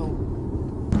fún ẹ o.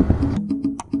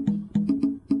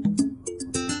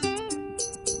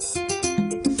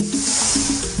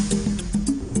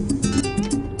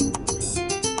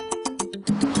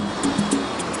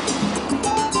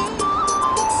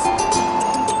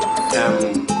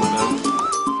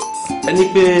 ẹni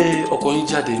pé ọkọ yín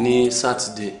jáde ní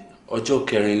Saturday ọjọ́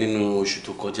 4 nínú oṣù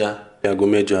tó kọjá ní aago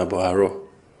 8 àbọ̀ àárọ̀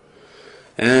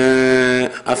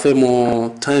a fẹ́ mọ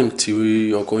time tí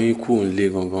ọkọ yín kù nílé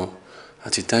gangan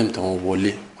àti time tí wọ́n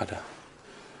wọlé padà.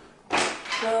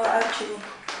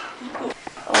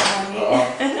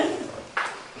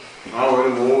 àwọn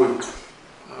ẹni mò ń wò.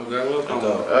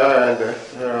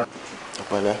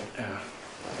 ọ̀pẹ̀lẹ́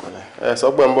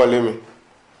sọ́gbọ̀n ń bọ̀ lé mi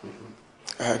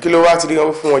kí ló wá ti rí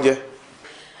fún wọn jẹ.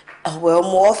 àwẹ̀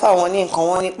ọmọ ọ́fà wọn ní nǹkan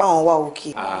wọn nípa àwọn wà òkè.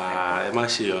 ẹ má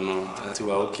ṣe ọ̀nà àti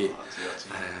wà òkè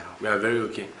we are very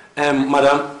okay.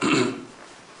 Madam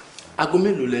aago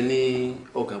mélòó lẹ ní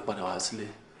ọ̀gá padà wá sílé.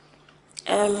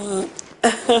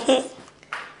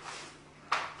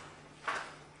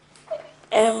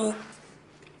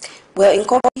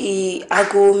 nǹkan bíi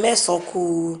aago 9 kù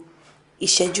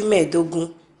ìṣẹ́jú 15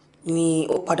 ni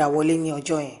ó padà wọlé ní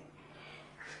ọjọ́ yẹn.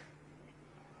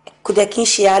 kò dẹ̀ kí n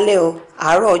ṣe alẹ́ o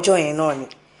àárọ̀ ọjọ́ yẹn náà ni.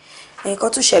 nǹkan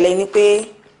tó ṣẹlẹ̀ ni pé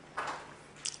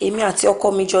èmi àti ọkọ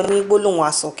mi jọ ní gbólóhùn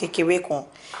asọ̀ kékeré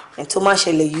kan tó máa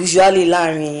ṣẹlẹ̀ usually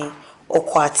láàrin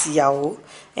ọkọ àti ìyàwó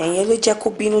ẹ̀yẹn ló jẹ́ kó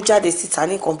bínú jáde síta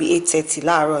nìkan bí 8:30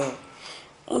 láàárọ̀ yẹn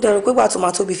mo dẹ̀ rò pé gbà tó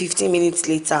máa tó bí 15 minutes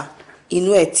later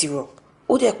inú ẹ̀ ti rọ̀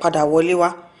ó dẹ̀ padà wọlé wá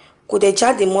kò dẹ̀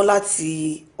jáde mọ́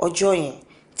láti ọjọ́ yẹn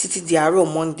títí di àárọ̀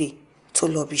Monday tó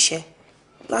lọ bí iṣẹ́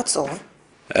that's all.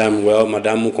 Well,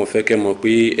 madam mo kàn fẹ́ kẹ́ mọ̀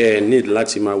pé ẹ need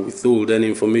láti máa withhold any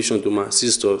information to máa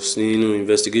assist us nínú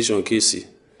investigation case.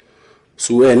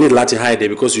 So ẹ need láti hide it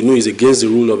because you know it's against the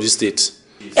rule of the state.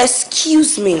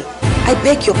 Excuse me, I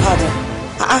beg your pardon.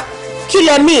 Kí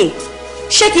lẹ mean?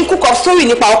 Ṣé kí n cook up story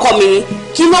nípa ọkọ mi ni?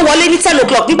 Kí n má wọlé ní 10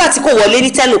 o'clock nígbà tí kò wọlé ní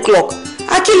 10 o'clock.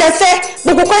 Kí lẹ fẹ́?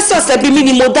 Gbogbo questions ẹ bí mi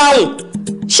ni mo dáhùn.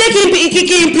 Ṣé kí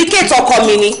n implicate ọkọ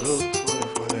mi ni?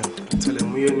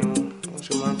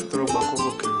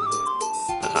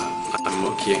 I'm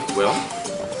okay. Well,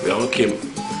 we are okay.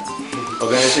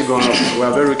 Okay, we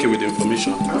are very okay with the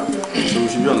information. So we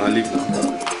should be on our leave now.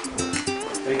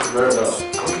 Thank you very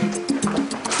much.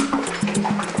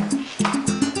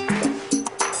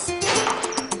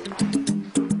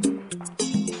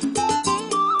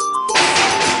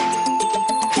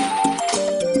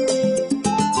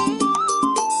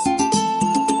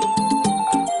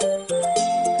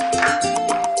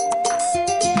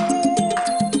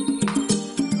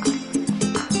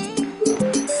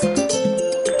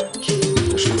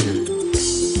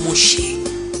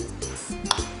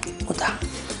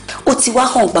 Ti wá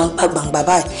hàn gbangba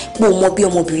báyìí pé o mọ bí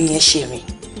ọmọbìnrin yẹn ṣe rìn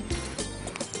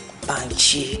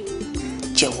Bánjí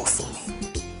jẹ́wọ́ fún mi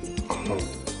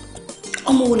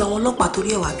ọmọ wo làwọn ọlọ́pàá torí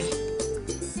ẹ̀ wá bí.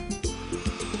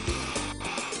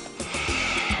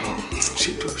 ṣé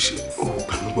o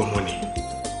gbà mí gbọ́ mọ́ ni.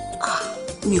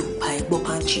 mi ò gbà ẹ́ gbọ́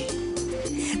Bánjí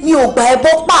mi ò gbà ẹ́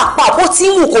gbọ́ pàápàá bó ti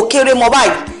ń wù kó kéré mọ́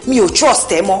báyìí mi ò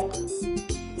trust ẹ mọ́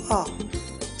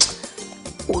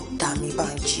ó dà mí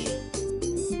Bánjí.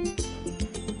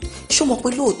 Ṣó mọ̀ pé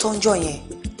lóòótọ́ ńjọ́ yẹn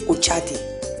ó jáde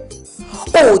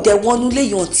ó dẹ̀ wọnú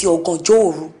léyàn tí ọ̀gànjọ́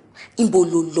òru níbo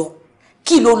ló lọ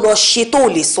kí ló lọ ṣe tó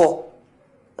lè sọ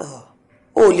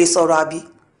ó lè sọ̀rọ̀ àbí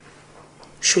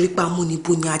ṣorípa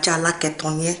amúnibú ni ajá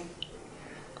alákẹtàn yẹn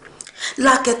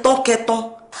lákẹtàn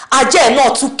ajá ẹ̀ náà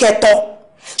tún kẹtàn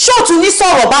ṣó tún ní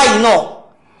sọ̀rọ̀ báyìí náà.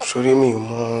 Sórí mi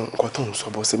mọ nǹkan tó ń sọ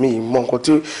bọ́ sí mi mọ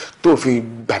nǹkan tó fi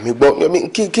gbà mí gbọ́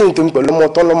kí n tó ń pẹ̀lú ọmọ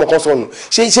tán lọ́mọ kan sọnù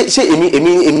ṣé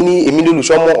èmi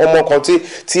lólùṣọ́ ọmọ kan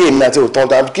tí èmi àti òtán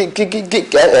ta ṣe.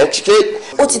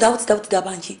 ó ti dá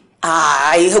Bánjí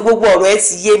gbogbo ọ̀rọ̀ ẹ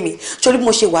ti yé mi sórí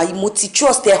mo ṣe wà yìí mo ti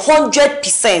trust ẹ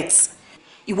 100%.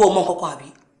 ìwọ ọmọ kankan àbí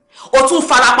o tún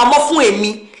farapamọ́ fún èmi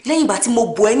lẹ́yìn ìgbà tí mo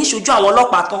bò ẹ́ níṣojú àwọn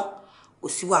ọlọ́pàá tán kò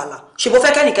sí wàhálà ṣe bó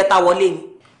fẹ́ kẹ́nì kẹta wọlé ni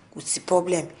kò sí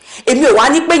problem èmi ò wá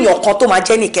ní pé èèyàn kan tó máa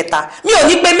jẹ́ ní kẹta mi ò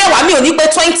ní pé 10 mi ò ní pé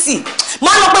 20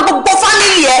 máa lọ pé gbogbo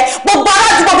fámìlì ẹ gbogbo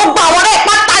aládùúgbò gbogbo àwọn ọ̀rẹ́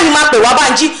pátá ni máa pè wá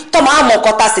Bánjí tó máa mọ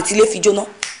nǹkan tá a sì ti lè fi jóná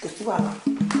kò sí wàhálà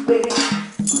kí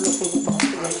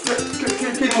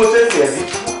ni mo ṣe ń tiẹ̀ sí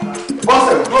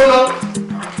bọ́sẹ̀ gbóná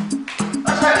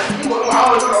ẹ̀ṣẹ̀ níbo ni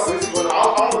àwọn ọjọ́ lọ́pọ̀ sí gbọ́dọ̀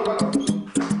àwọn ọjọ́ lọ́pọ̀.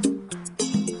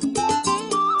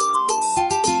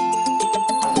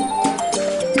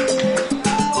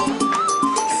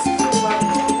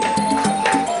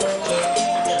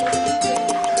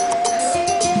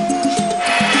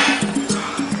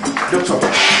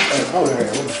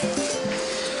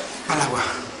 Alàgbà,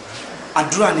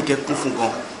 àdúrà ní kẹ́ kún fún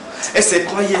gan. Ẹsẹ̀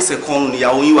kan ayé ẹsẹ̀ kan ọ̀run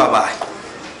níyàwó yín wà báyìí.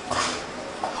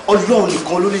 Ọlọ́run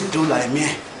nìkan ló lè dóòlà ẹ̀mí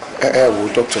ẹ̀. Ẹ wo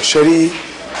dókítà ṣẹ́rí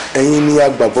ẹ̀yin ni a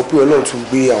gbàgbọ́ pé Ọlọ́run tún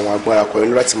gbé àwọn agbára kan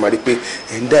lọ láti máa rí pé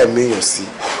ẹ̀ ń dá ẹ̀mí èèyàn sí.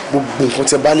 Gbogbo nǹkan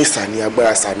tí ẹ bá lè sà ní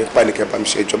agbára sà nípa ní kẹ́ bá mi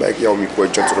ṣe ìjọba ẹ̀kẹ́ ọmọ ìkú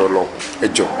ẹjọ́ tó lọ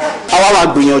ẹjọ́. Àwa máa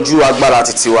gbìyànjú agbára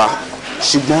títí wa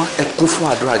ṣùgbọ́n ẹ kún fún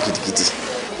àdúrà gidigidi.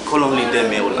 Kọ́lọ́run lè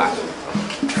dẹ́mi ẹ̀ ọ̀la.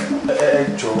 Ẹ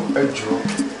jọ̀ọ́.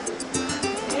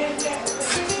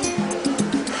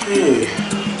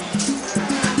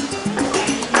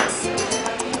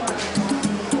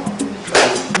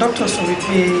 Dókítà sọ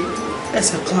wípé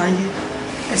ẹsẹ̀ kan ayé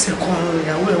ẹsẹ̀ kan ọ̀run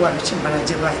ìyàwó ẹ̀ wà ló ṣe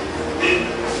ìbànújẹ́ báyìí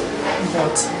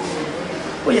but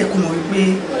ó yẹ kó mọ̀ wípé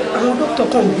àwọn dókítà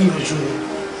kan ò gbìyànjú ni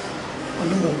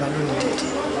Ọlọ́run ọba ló ní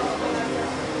dẹ̀dẹ̀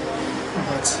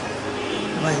but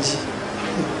Bánjí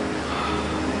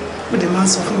ó dẹ̀ máa ń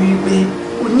sọ fún mi wípé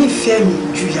o nífẹ̀ẹ́ mi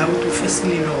ju ìyàwó tó fẹ́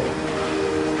sílé lọ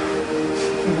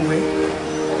ìwé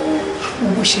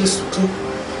gbogbo ṣe sunkún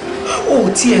ó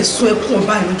ti ẹ̀ sún ẹkún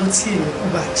ọba ìlọ́jọ́ tí èèyàn kú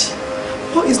bá jí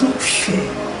but it's not fair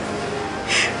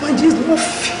Bánjí it's not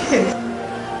fair.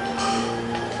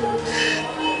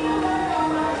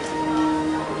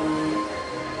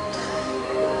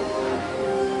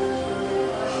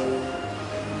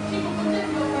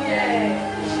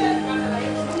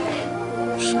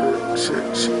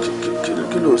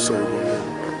 Kí ló sọ ìwọ ni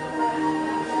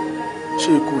ṣé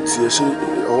ṣé ikú tiẹ̀ ṣé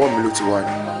ọwọ́ mi ló ti wà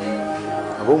ní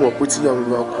àbọ̀ mọ̀ pé tíyàwó mi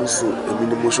bá kú sí èmi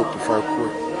ni mo ṣokùnfà ikú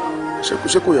ẹ̀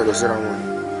ṣé kò yàtọ̀ síra wọn ni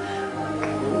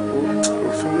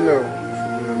òfin mílẹ̀ o.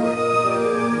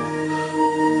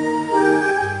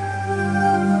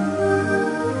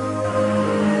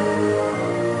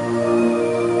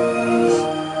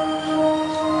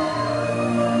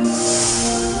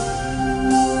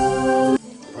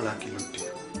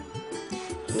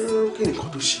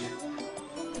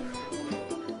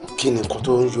 Kí ni nǹkan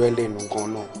tó ń yọ ẹ́ lẹ́nu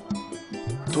gan-an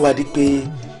tó wá di pé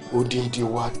odindi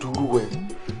wa dúró ẹ̀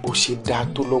ó ṣe dá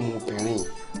tó lọ́mọbìnrin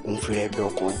òun fi rẹ̀ bẹ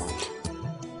ọkùnrin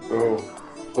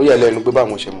ó yà lẹ́nu pé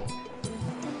báwọn ṣe mọ̀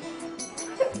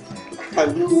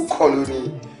àbí ó kọ́ ló ní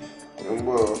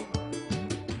ìgbọ́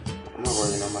ọmọọ̀rọ̀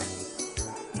yìí nọ́mbà yìí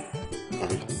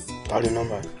tàbí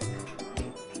nọ́mbà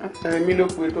yìí mi ló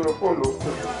pe tó rọ fóònù ló kù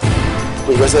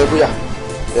kò gbẹ́sẹ̀ bóyá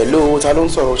hello ta ló ń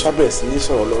sọ̀rọ̀ ṣàbẹ̀rẹ̀ sí ní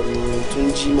sọ̀rọ̀ lọ ní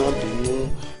Túnjí má bínú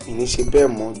ìní ṣe bẹ́ẹ̀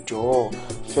mọ́ jọ̀ọ́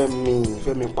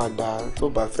fẹ́mi padà tó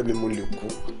bá fẹ́mi mo lè kú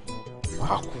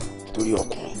wàá kú torí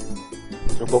ọkùnrin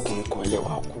lọ́gbọ́kùnrin kan ẹlẹ́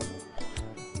wàá kú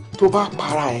tó bá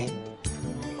para ẹ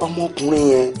ọmọkùnrin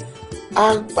yẹn á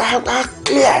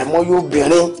clear àìmọ́ yóò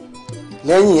bìnrin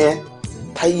lẹ́yìn yẹn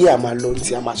táyé àmà lọ ní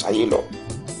tí a máa ṣàyè lọ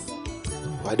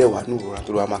wàá dẹ̀ wà ní ìrora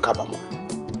tó lọ́wọ́ máa kábàámọ̀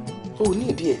ó ní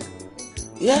ìdí ẹ̀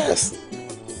yes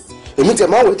èmi tẹ̀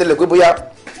máa wò tẹ́lẹ̀ pé bóyá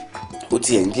o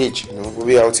ti engage ní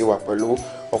bóyá o ti wà pẹ̀lú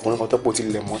ọkùnrin kan tó pọ̀ ti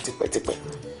lẹ̀ mọ́ tipẹ́tipẹ́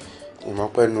ìmọ̀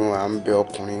pẹ́nu à ń bẹ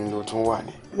ọkùnrin ló tún wà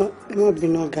ní. ẹ má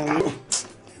bínú ọ̀gá mi.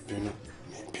 bínú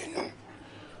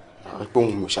àwọn pé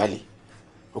òun mi ò ṣàlè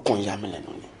ó kàn ń yá mi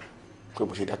lẹ́nu ni pé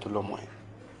bó ṣe dá tó lọ́mọ ẹ̀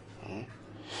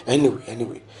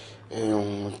anyway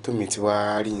ohun tó mi ti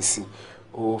wá rí nsìn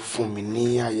ó fún mi ní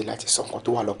ààyè láti sọ nǹkan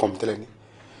tó wà lọ́kàn mi tẹ́lẹ̀ ni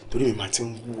torí mi máa ti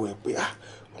ń wú ẹ pé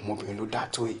ọmọbìnrin ló dá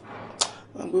tó yìí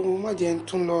pé mo má jẹ́ ń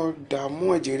tún lọ dààmú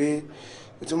ẹ̀jẹ̀rẹ́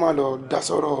tí máa lọ dá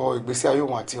sọ́rọ̀ ìgbésí ayé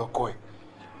òun àti ọkọ ẹ̀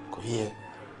kò yẹ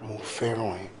mo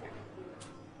fẹ́ràn ẹ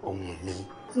ohun mi.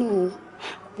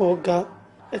 ọ̀gá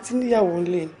ẹ ti níyàwó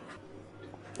ńlẹ̀.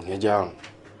 ìyẹn jẹ́ àrùn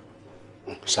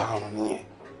ṣàrùn nìyẹn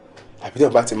àbí tí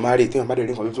wọ́n bá ti márì tí wọ́n bá dẹ̀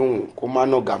rí nǹkan tó tún kó má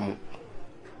nàgà mu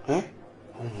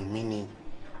ohun mi ni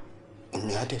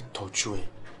èmi á dẹ̀ tọ́jú ẹ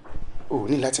o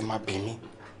ní láti máa bẹ̀ mí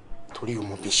torí o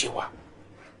mọ bí ṣe wà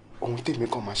ohun tèmi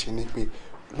kan máa ṣe ni pé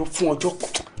lọ fún ọjọ́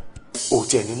kan o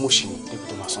tiẹ̀ ní mọ̀ṣì ní débi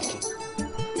tó máa sunkún tó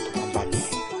máa bá mi.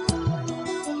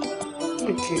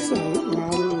 òkè sọ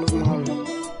máa lọ.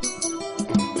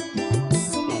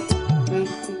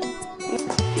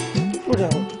 ó dà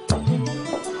o.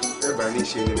 ẹ bá ní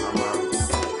ṣe ni màá máa.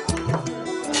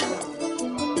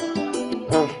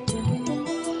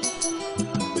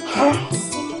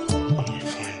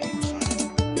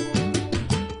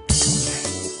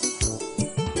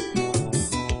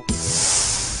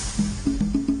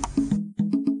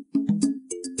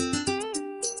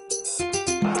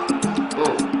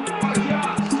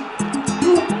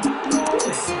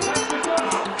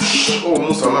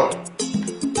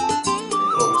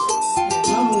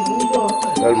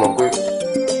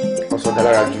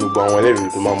 Gbogbo àwọn ẹlẹ́rìí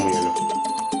tó máa mú yẹn lọ.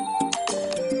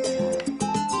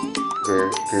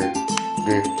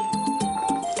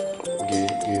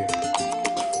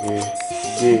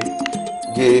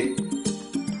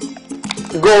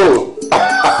 Go!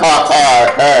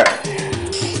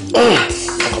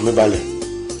 Ọkàn mi balẹ̀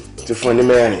ti fún ẹ ní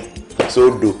mẹ́rin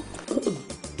sódò.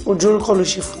 Ojú orúkọ ló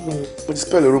ṣe fún mi. Mo ti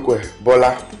spell orúkọ ẹ̀ Bọ́lá.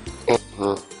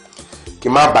 Kì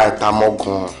í má ba ẹ̀ta mọ́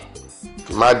gan-an,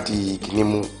 kì í má di kìíní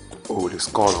mú. Oh, the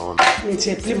score on. It's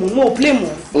play mo play mo.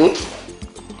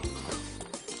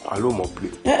 Alo mo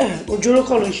play. Ojoro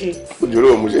ko lo ṣe.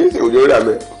 Ojoro mo ṣe, ojoro da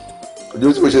be.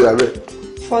 Ojoro tí mo ṣe da be.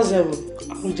 4-0.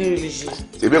 Ojoro le ṣe.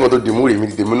 Ṣé bí nǹkan tó di mu re mi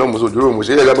di tèmi náà mo so ojoro mo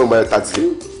ṣe ya gba ba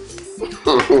 30.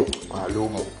 Alo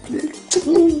mo play.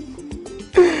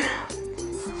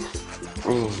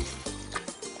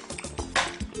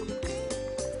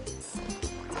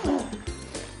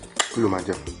 Kí ló máa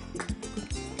jẹ?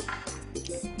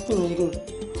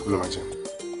 Ló máa jẹ.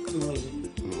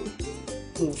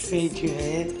 Mo fẹ́ jù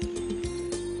ẹ́.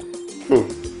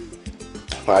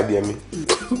 Wàá di ẹ̀mí.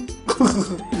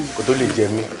 Kò tó lè jẹ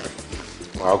mí.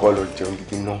 Wàá kọ́ lọ jẹun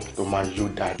gidi náà tó máa yó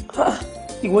dáadáa.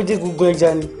 Ìwọ jẹ gbogbo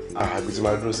ẹja ni. Àbí tí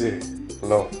máa dúró sí ẹ̀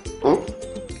lọ.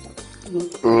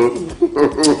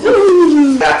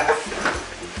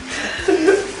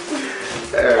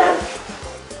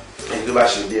 Èyí tó bá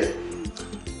ṣe díẹ̀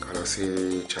ká lọ sí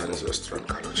Chinese restaurant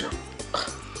ká lọ jẹun.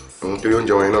 Torí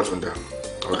oúnjẹ wọn náà tún dá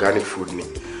organic food ni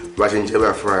bá ṣe ń jẹ́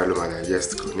bá fúnra ẹ ló máa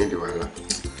digest kò ní ìdí wàhálà.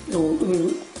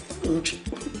 Okay.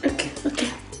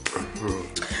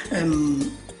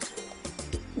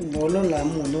 Bọ̀ bọ̀ lọ́la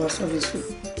mú un lọ́wọ́ sọ́fíìsì.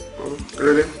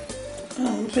 Really?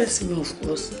 I'm pressing me, of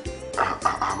course.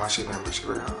 Máa ṣe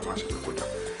bẹ́ẹ̀ kódà.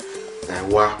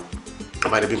 Wá,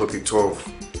 ọba ẹni bí nǹkan ti 12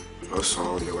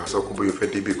 lọ́sàn-án olè wá sọ́kú bóyá o fẹ́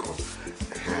débì kan.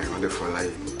 Wọ́n lè fún ọ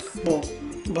láyé. Bọ̀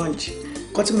Bọ́ǹjì,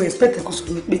 kan tí mo expect ẹ̀ kó sọ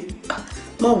wípé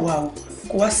má wà o,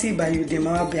 kó wá sí ìbàyò dè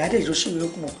máa bẹ̀ adéjọ́ ṣe wé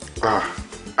pọ̀.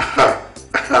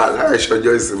 Láì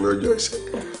ṣọjọ́ ìsinmi ọjọ́ iṣẹ́.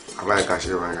 Àbáyé kà ṣe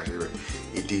rẹ̀.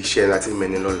 Ìdí iṣẹ́ láti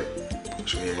mẹ́ni lọ́lẹ̀.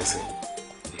 Ṣòye ẹ̀ sìn.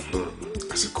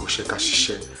 Àsìkò iṣẹ́ ká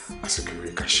ṣiṣẹ́, àsìkò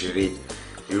eré ká ṣeré.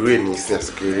 Irú èmi sin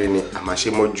àsìkò eré ni àmà ṣe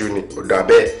mọ́jú ni ó dà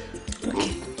bẹ́ẹ̀.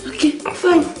 Okay,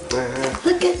 fine.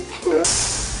 Okay.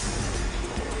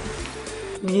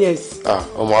 Yes.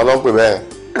 Ọmọ ọlọ́pẹ̀ bẹ́ẹ̀.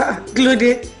 Kí ló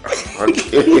dé?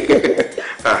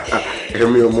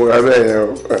 Èmi ò múra bẹ́ẹ̀ yẹn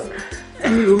o.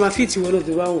 Èmi ò máa fi tiwọn náà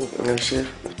tó bá wọ̀. Ẹ ṣe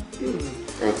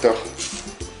ọ̀tọ̀.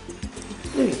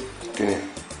 Kí ni?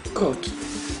 God.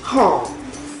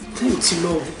 Time ti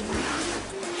lọ.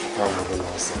 Báwo ló lọ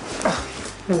sọ?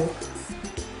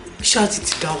 Ṣáà ti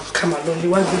dáhùn ká máa lọ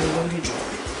níwájú mi lọ́lé jù.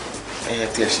 Ẹyẹ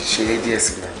tí ẹ ṣe ṣeré díẹ̀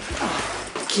sí náà.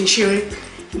 Kì í ṣeré,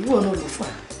 ìlú ọ̀nà ló fà.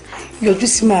 Yọjú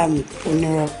sí màmí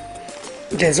onírọ̀.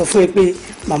 Dẹ̀ sọ fún mi pé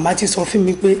màmá ti sọ fún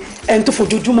mi pé ẹni tó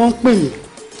fojoojúmọ́ ń pè mí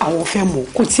àwọn fẹ́ mọ̀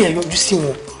kó tiẹ̀ yọjú sí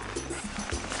wọn.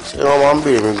 Ṣé wọ́n máa ń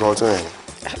béèrè mi gan tó yẹn?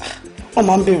 Wọ́n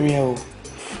máa ń béèrè ẹ o,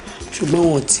 ṣùgbọ́n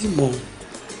wọn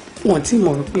ò tí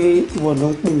mọ̀ wípé ìwọ ló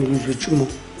ń pè mí lójoojúmọ́.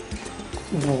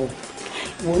 Bọ̀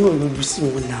ìwọ náà yọjú sí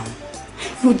wọn náà.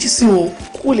 Yọjú sí wọn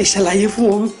kó lè ṣàlàyé fún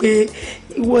wọn wípé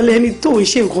ìwọ lẹni tó ń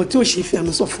ṣe nǹkan tí ò ṣe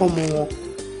fẹnu sọ fọ́mọ wọn.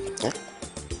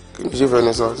 Kí ni ṣe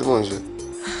fẹnu sọ tí mò ń ṣe?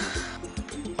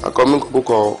 Akọ mi kúkú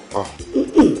kọ ọ.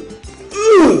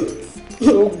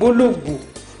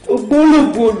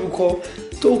 Ògbólógbò olùkọ́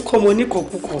tó ń kọ́ ọmọ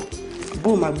níkọ̀ọ́kùkọ̀ bó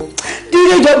máa gbọ́.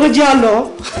 Dídé ìjọba jẹ́ àlọ́.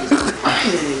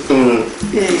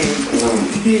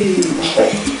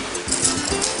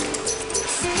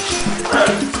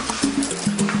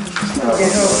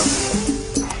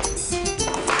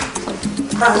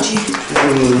 Bánjí.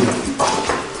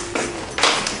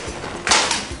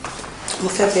 Mo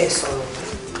fẹ́ bẹ́ẹ̀ sọ̀rọ̀.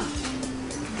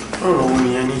 Ọ̀rọ̀ wo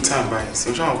nìyẹn ní tá a bá ẹ̀ sí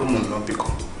ojú àwọn pé mò ń lọ bí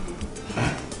kan.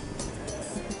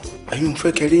 Ẹ̀yin ò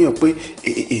fẹ́ kẹ́ ríyàn pé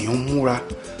èèyàn múra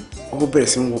ó bẹ̀rẹ̀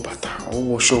sí ń wọ bàtà ó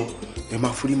wọṣọ ẹ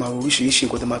máa forí máa oríṣiríṣi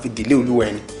nǹkan tó máa fi délé olúwa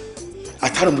ẹni.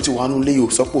 Àtàrà mo ti wà nínú ilé yìí ò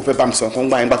sọ pé o fẹ́ bá mi sọ nǹkan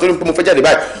gbà yẹn gbà tó ní pé mo fẹ́ jáde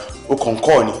báyìí o kàn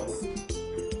kọ́ ni.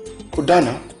 Kò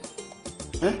dáná.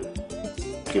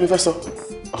 Kí ni mo fẹ́ sọ?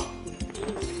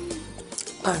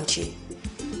 Bánjí,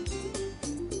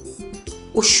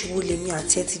 oṣù wo lèmi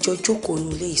àti ẹ ti jọ jókòó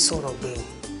nílé ìsọ̀rọ̀ gbẹ̀yìn?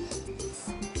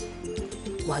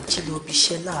 Wà á jí lọ bí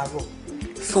iṣẹ́ láàárọ̀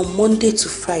from Monday to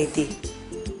Friday.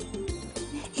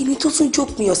 Ẹni tó tún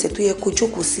jópin ọ̀sẹ̀ tó yẹ kó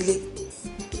jókòó sílé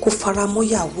kó fara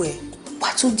mọ́yàwó ẹ̀ wà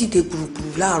á tún dìde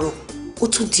gbùrùgbùrù láàárọ̀ ó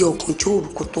tún di ọ̀gànjọ́ òru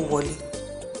kó tó wọlé.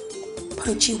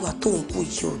 Bánjí, ìwà tó ń kú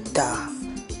yìí ò dáa,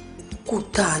 kò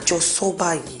dáa àjọ sọ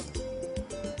báyìí.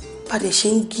 Bàdé ṣe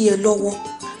ń gé ẹ lọ́wọ́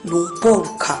ló ń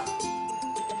bọ̀rù ká.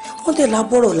 Wọ́n dẹ̀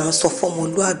lábọ̀rọ̀ là ń sọ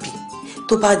fọmọlúàbí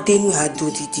tó bá dénú àdó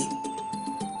dìde.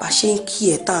 Bá ṣe ń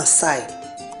kí ẹ tá à ń sá ẹ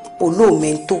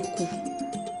olóòmẹ́ tó kú.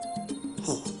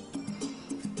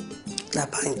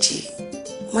 Làbánjí,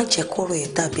 má jẹ́ kọ́rọ̀ ẹ̀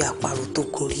dàbí àparò tó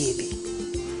gorí ebè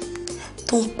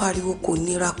tó ń pariwo kò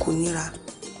níra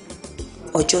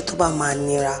ọjọ́ tó bá máa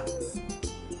nira.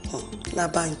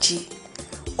 Làbánjí,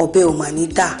 ọbẹ̀ ò máa ní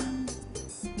dà.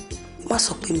 Má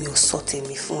sọ pé mi ò sọ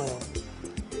tèmi fún ẹ.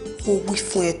 Mo wí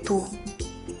fún ẹ tó.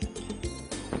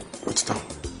 Ó ti tán.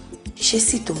 Ṣé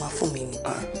sì tó máa fún mi ni?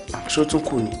 Ṣé ó tún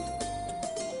kù ni?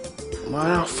 Máa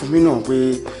rà fún mi náà pé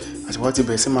àtiwá ti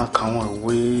bẹ̀rẹ̀ sí máa ka àwọn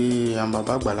ìwé àwọn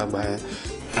bàbá àgbàlagbà yẹn.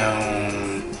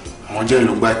 Àwọn jẹ́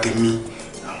ìlúgba tèmi,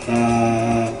 àwọn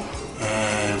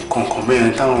kọ̀ọ̀kan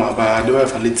bẹ́ẹ̀ táwọn bàbá Adébáyọ̀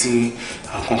Fálétí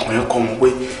àwọn kọ̀ọ̀kan yẹn kọ́ wọn pé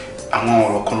àwọn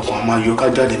ọ̀rọ̀ kan máa yọ ká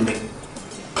jáde ń bẹ̀.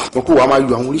 Wọ́n kó wa máa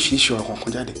yọ àwọn oríṣiríṣi ọ̀rọ̀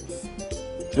kọ̀ọ̀kan jáde.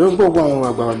 Ṣé wọ́n gbọ́ àwọn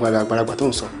àgbàlagbà tó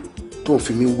ń sọ tó ń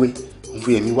fi mí wé òun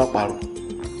fi ẹ̀mí wá parọ́.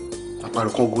 Àparò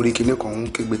kan gorí kinní kan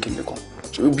ń kégbe kinní kan.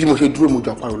 Bí mo ṣe dúró mo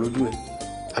jọ àparò lójú ẹ̀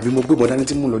àbí mo gbé bọ́dá ní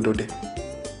tí mò ń lọ dọdẹ.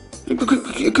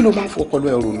 Kí ló máa ń fọ ọpọlọ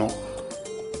ẹrù náà?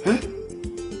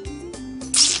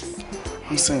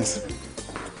 Nonsense.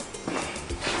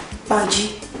 Bánjí.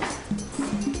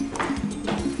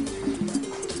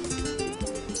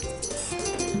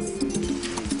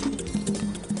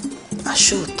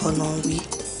 Aṣóòtọ́ náà ń wí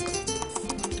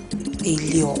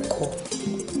ilé ọkọ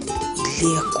ilé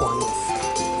ẹ̀kọ́ ni.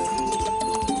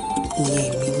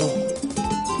 Ìyẹn èmi náà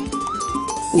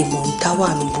ni mò ń dá wà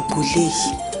ní gbogbo ilé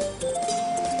yìí.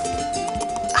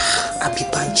 Àbí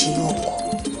Bánjí náà kọ́.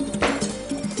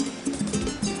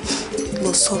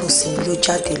 lọ sọ̀rọ̀ sí mi ló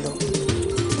jáde lọ.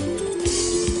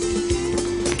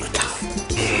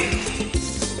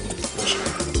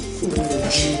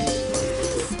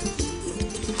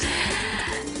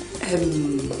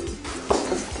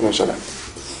 No, shut up.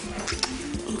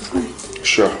 I'm fine.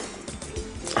 Sure.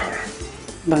 All right.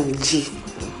 Banji.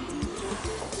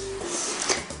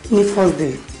 Ní first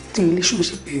day, the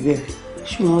relationship is there.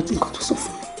 She wants to go to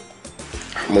suffer.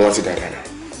 Mo wọ́n ti dáadáa náà.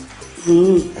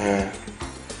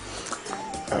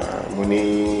 Mo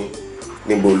ní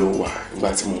níbo ló wà nígbà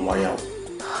tí mo wáyà o.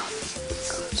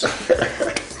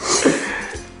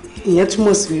 Ìyẹn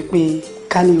túmọ̀ sí wípé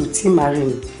ká ní o tí màá rẹ̀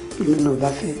ní ìlú ló bá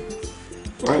fẹ́.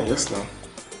 Yes, now.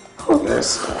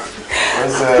 Yes.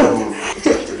 As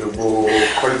gbogbo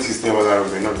qualities ní ọ̀la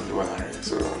rẹ̀ náà ló wà lára rẹ̀.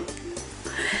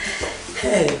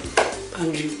 Hey,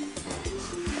 Banji,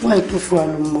 why tó fún wa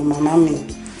ló mọ màmá mi?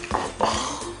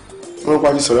 Wọ́n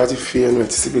pàdé sọ láti fi ẹnu ẹ̀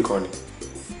tí síbì kan ni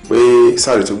pé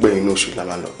sáré tó gbẹ̀yìn inú oṣù la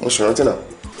máa lọ. Mo ṣe rántí náà.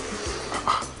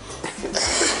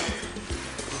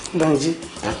 Banji,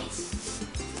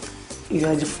 you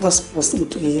are the first person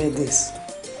to hear this.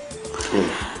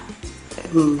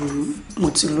 Mo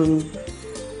ti lóyún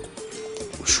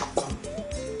oṣù kan.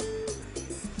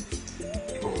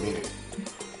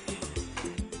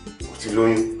 Mo ti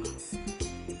lóyún.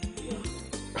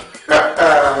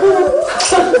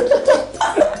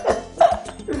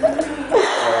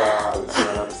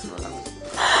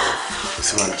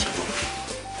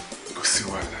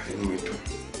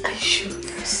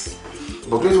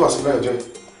 But please was very enjoy.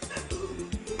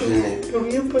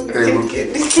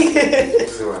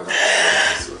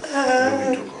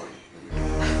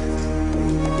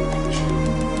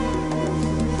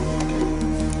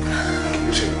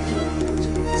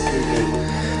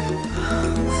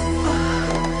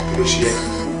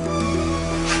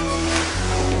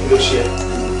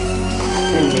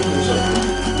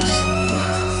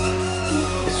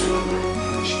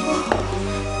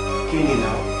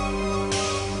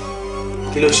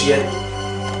 Kí ló ṣe ẹ́?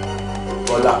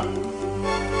 Bọ́lá.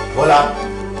 Bọ́lá.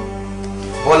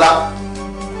 Bọ́lá.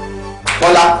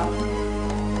 Bọ́lá.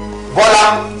 Bọ́lá.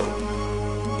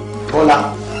 Bọ́lá.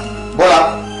 Bọ́lá.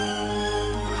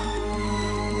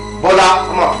 Bọ́lá.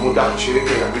 Ọmọ àfúnmúdá ṣeré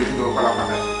kí ẹ̀yà bí ló ń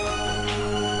pálápàá.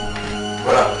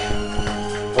 Bọ́lá.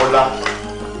 Bọ́lá.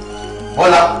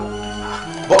 Bọ́lá.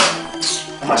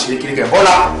 Ọmọ àṣírí kiri kẹ.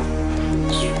 Bọ́lá.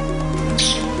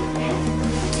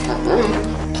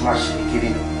 Má ṣe kiri.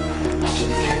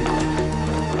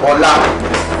 Bọ́lá.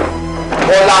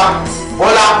 Bọ́lá.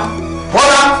 Bọ́lá.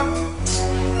 Bọ́lá.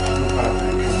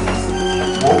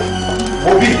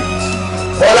 Wo bí.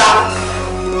 Bọ́lá.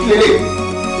 Kí lélẹ̀?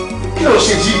 Kí ló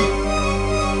ṣe jí?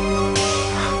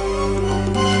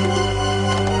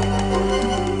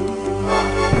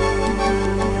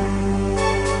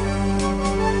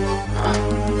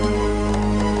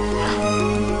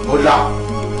 Bọ́lá.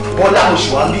 Bọ́lá mo ṣì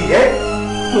wá bí ẹ́.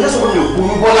 Mo jẹ́ sọ́kọ́ mi ò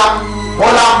gbóyún Bọ́lá.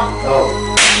 Bọ́lá.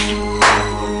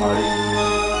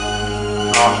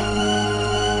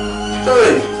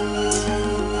 Hey.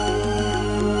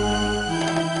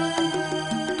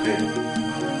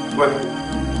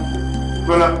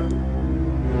 Bọ́lá.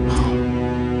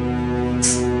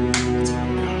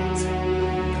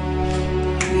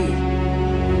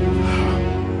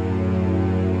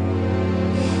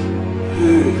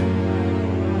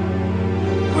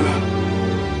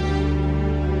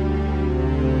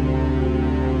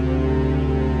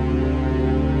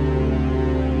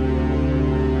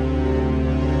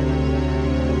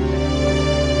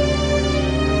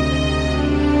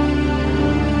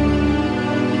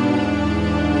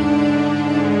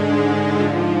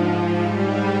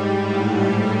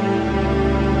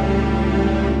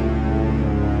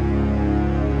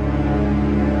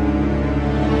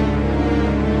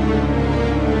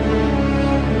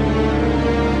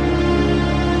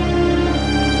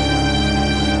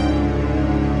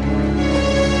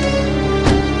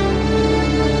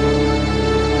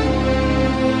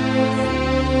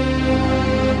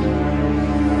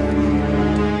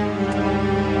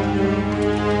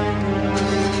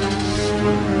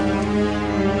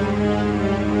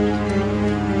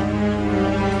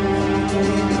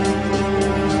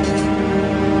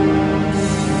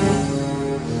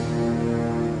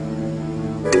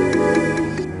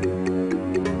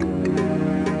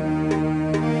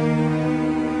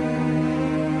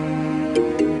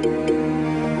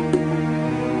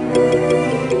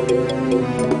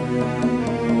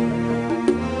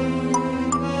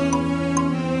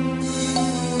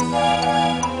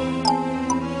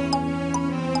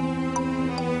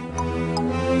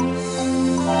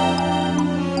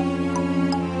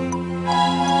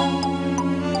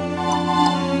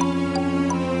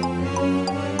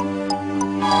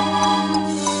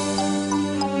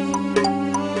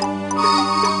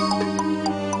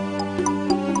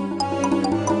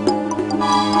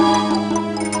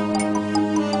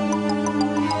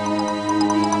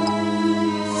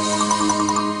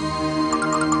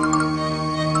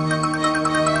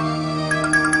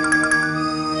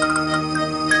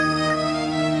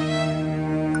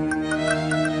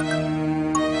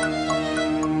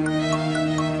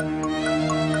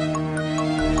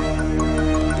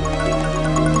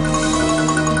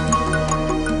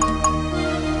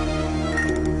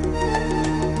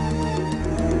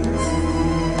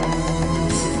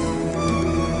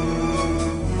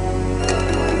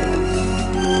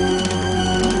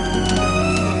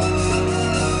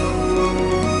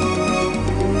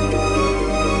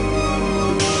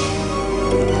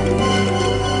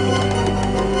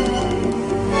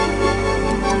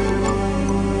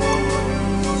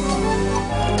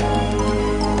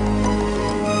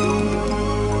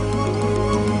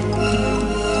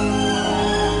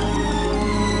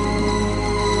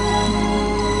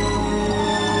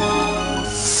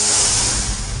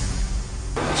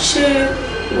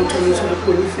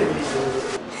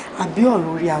 àbí ọ̀rọ̀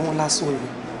orí àwọn lásán ni.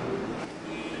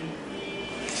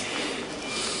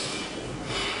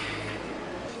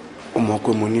 ó mọ̀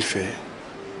pé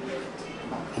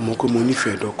mo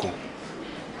nífẹ̀ẹ́ dọ́kàn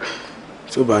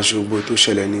tí ó bá ń ṣe gbogbo tó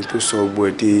ṣẹlẹ̀ ní tó sọ gbogbo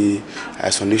ẹ̀ di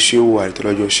àìsàn lè ṣe òwò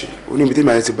àìtọ́lọ́jọ́ ṣe ó ní ibi tí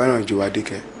màá ti bá ràn jù wá dé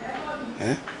kẹ́.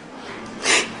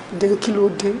 dé kí ló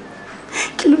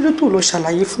dé tó lọ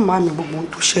ṣàlàyé fún màmí gbogbo ohun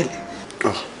tó ṣẹlẹ̀.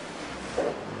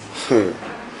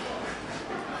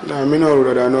 láàmì náà rò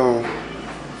dáadáa náà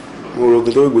mo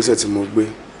rògùn tó ìgbésẹ̀ tí mo gbé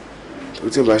tó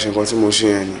tí ì bá ṣe nǹkan tí mo ṣe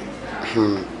yẹn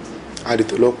ni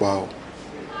àdètò ọlọ́pàá o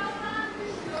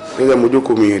nígbà mo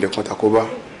jókòó mi yẹn dẹ̀kan tàkóbá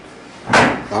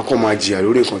màá kàn máa jìyà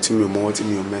lórí nǹkan tí mi ò mọ́wọ́ tí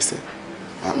mi ò mẹ́sẹ̀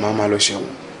màá máa lọ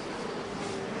ṣẹ̀wọ̀n.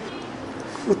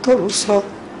 òótọ́ ló sọ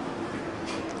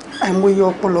àìmọye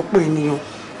ọ̀pọ̀lọpọ̀ ènìyàn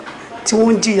tí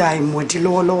wọ́n ń jìyà àìmọ̀dí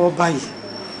lọ́wọ́lọ́wọ́ báyìí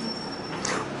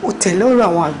ó tẹ̀lé ọ̀rọ̀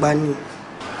àwọn àgbà ni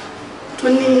tó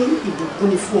ní ìbùkún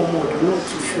ni fún ọmọ ọ̀dọ́ náà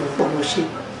tó fi ọpọlọ ṣe.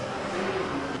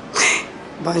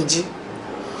 Bánjí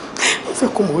mo fẹ́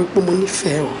kó mọ̀ wípé mo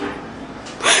nífẹ̀ẹ́ o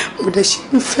mo dẹ̀ ṣe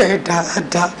nífẹ̀ẹ́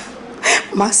dáadáa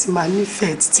má sì máa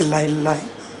nífẹ̀ẹ́ títí láéláé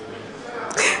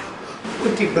ó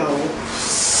dìgbà o.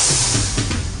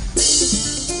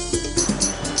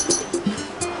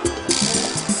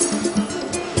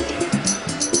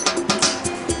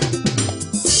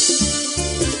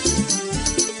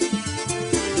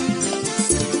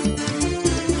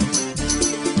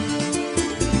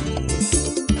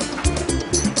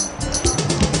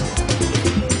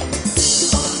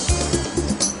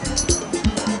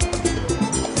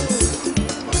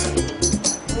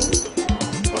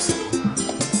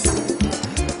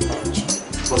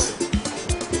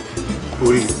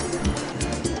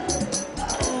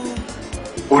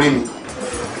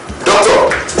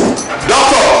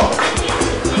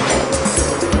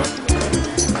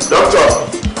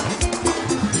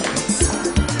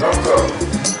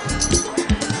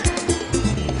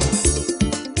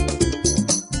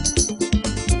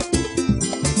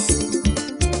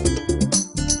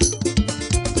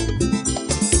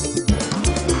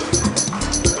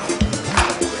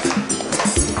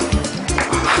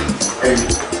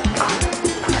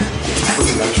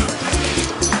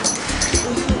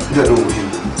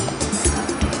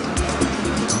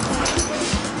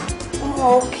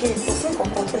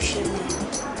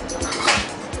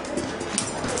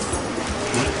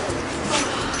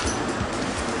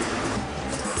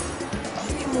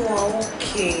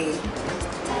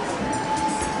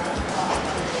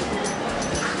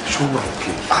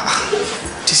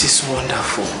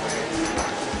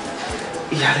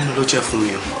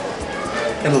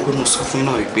 fún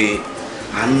iná wípé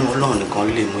àánú Ọlọ́run nìkan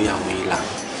lè mú ìyàwó yìí là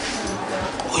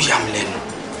ó yà mí lẹ́nu.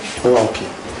 ó wà òkè.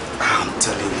 I'm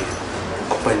telling you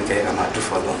ọpẹ́ nìkan yẹn ká máa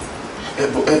dúfọ́ lọ. ẹ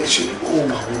ṣe ó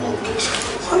wà òkè.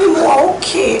 wọ́n ní mo wà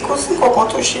òkè kó sí nǹkan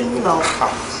tó ṣe mí náà.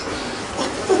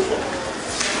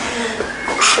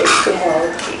 ṣe pé mo wà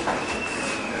òkè.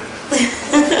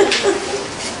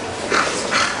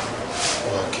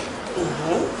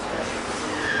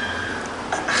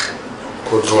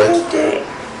 kò dùn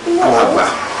ẹ́. Àgbà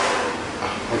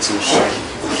wọ́n ti ṣe.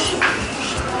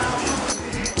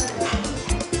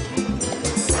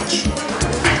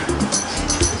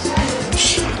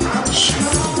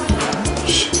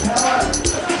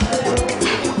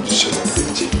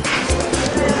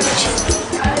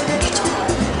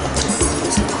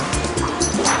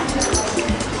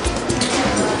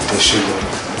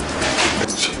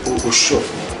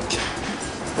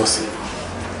 Bọ́sẹ̀.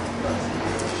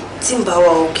 Tí n bá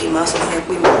wà òkè máa sọ fún ẹ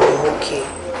pé mo wà òkè.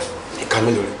 Ìka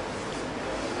mélòó rẹ̀?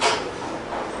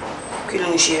 Kí ló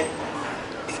ń ṣe?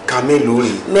 Ìka mélòó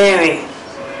rẹ̀? Mẹ́rin.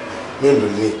 mélòó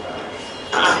ni.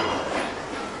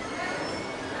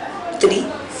 3,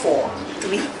 4,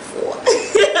 3, 4.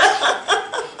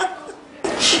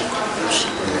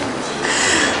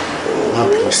 Má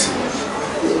bọ̀ sí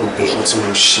gbogbo nǹkan tí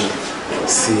mo ṣe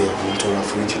sí ẹ̀wọ̀n tó wá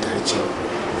fún ìjìdájì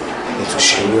ètò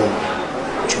ìṣeré ọ̀hún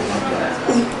jọba gbà.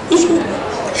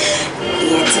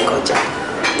 Ìyẹn ti kọjá.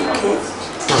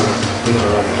 Àwọn ìpínlẹ̀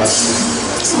ọ̀rọ̀ mi láti.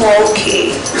 Okay.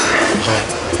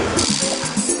 Bye.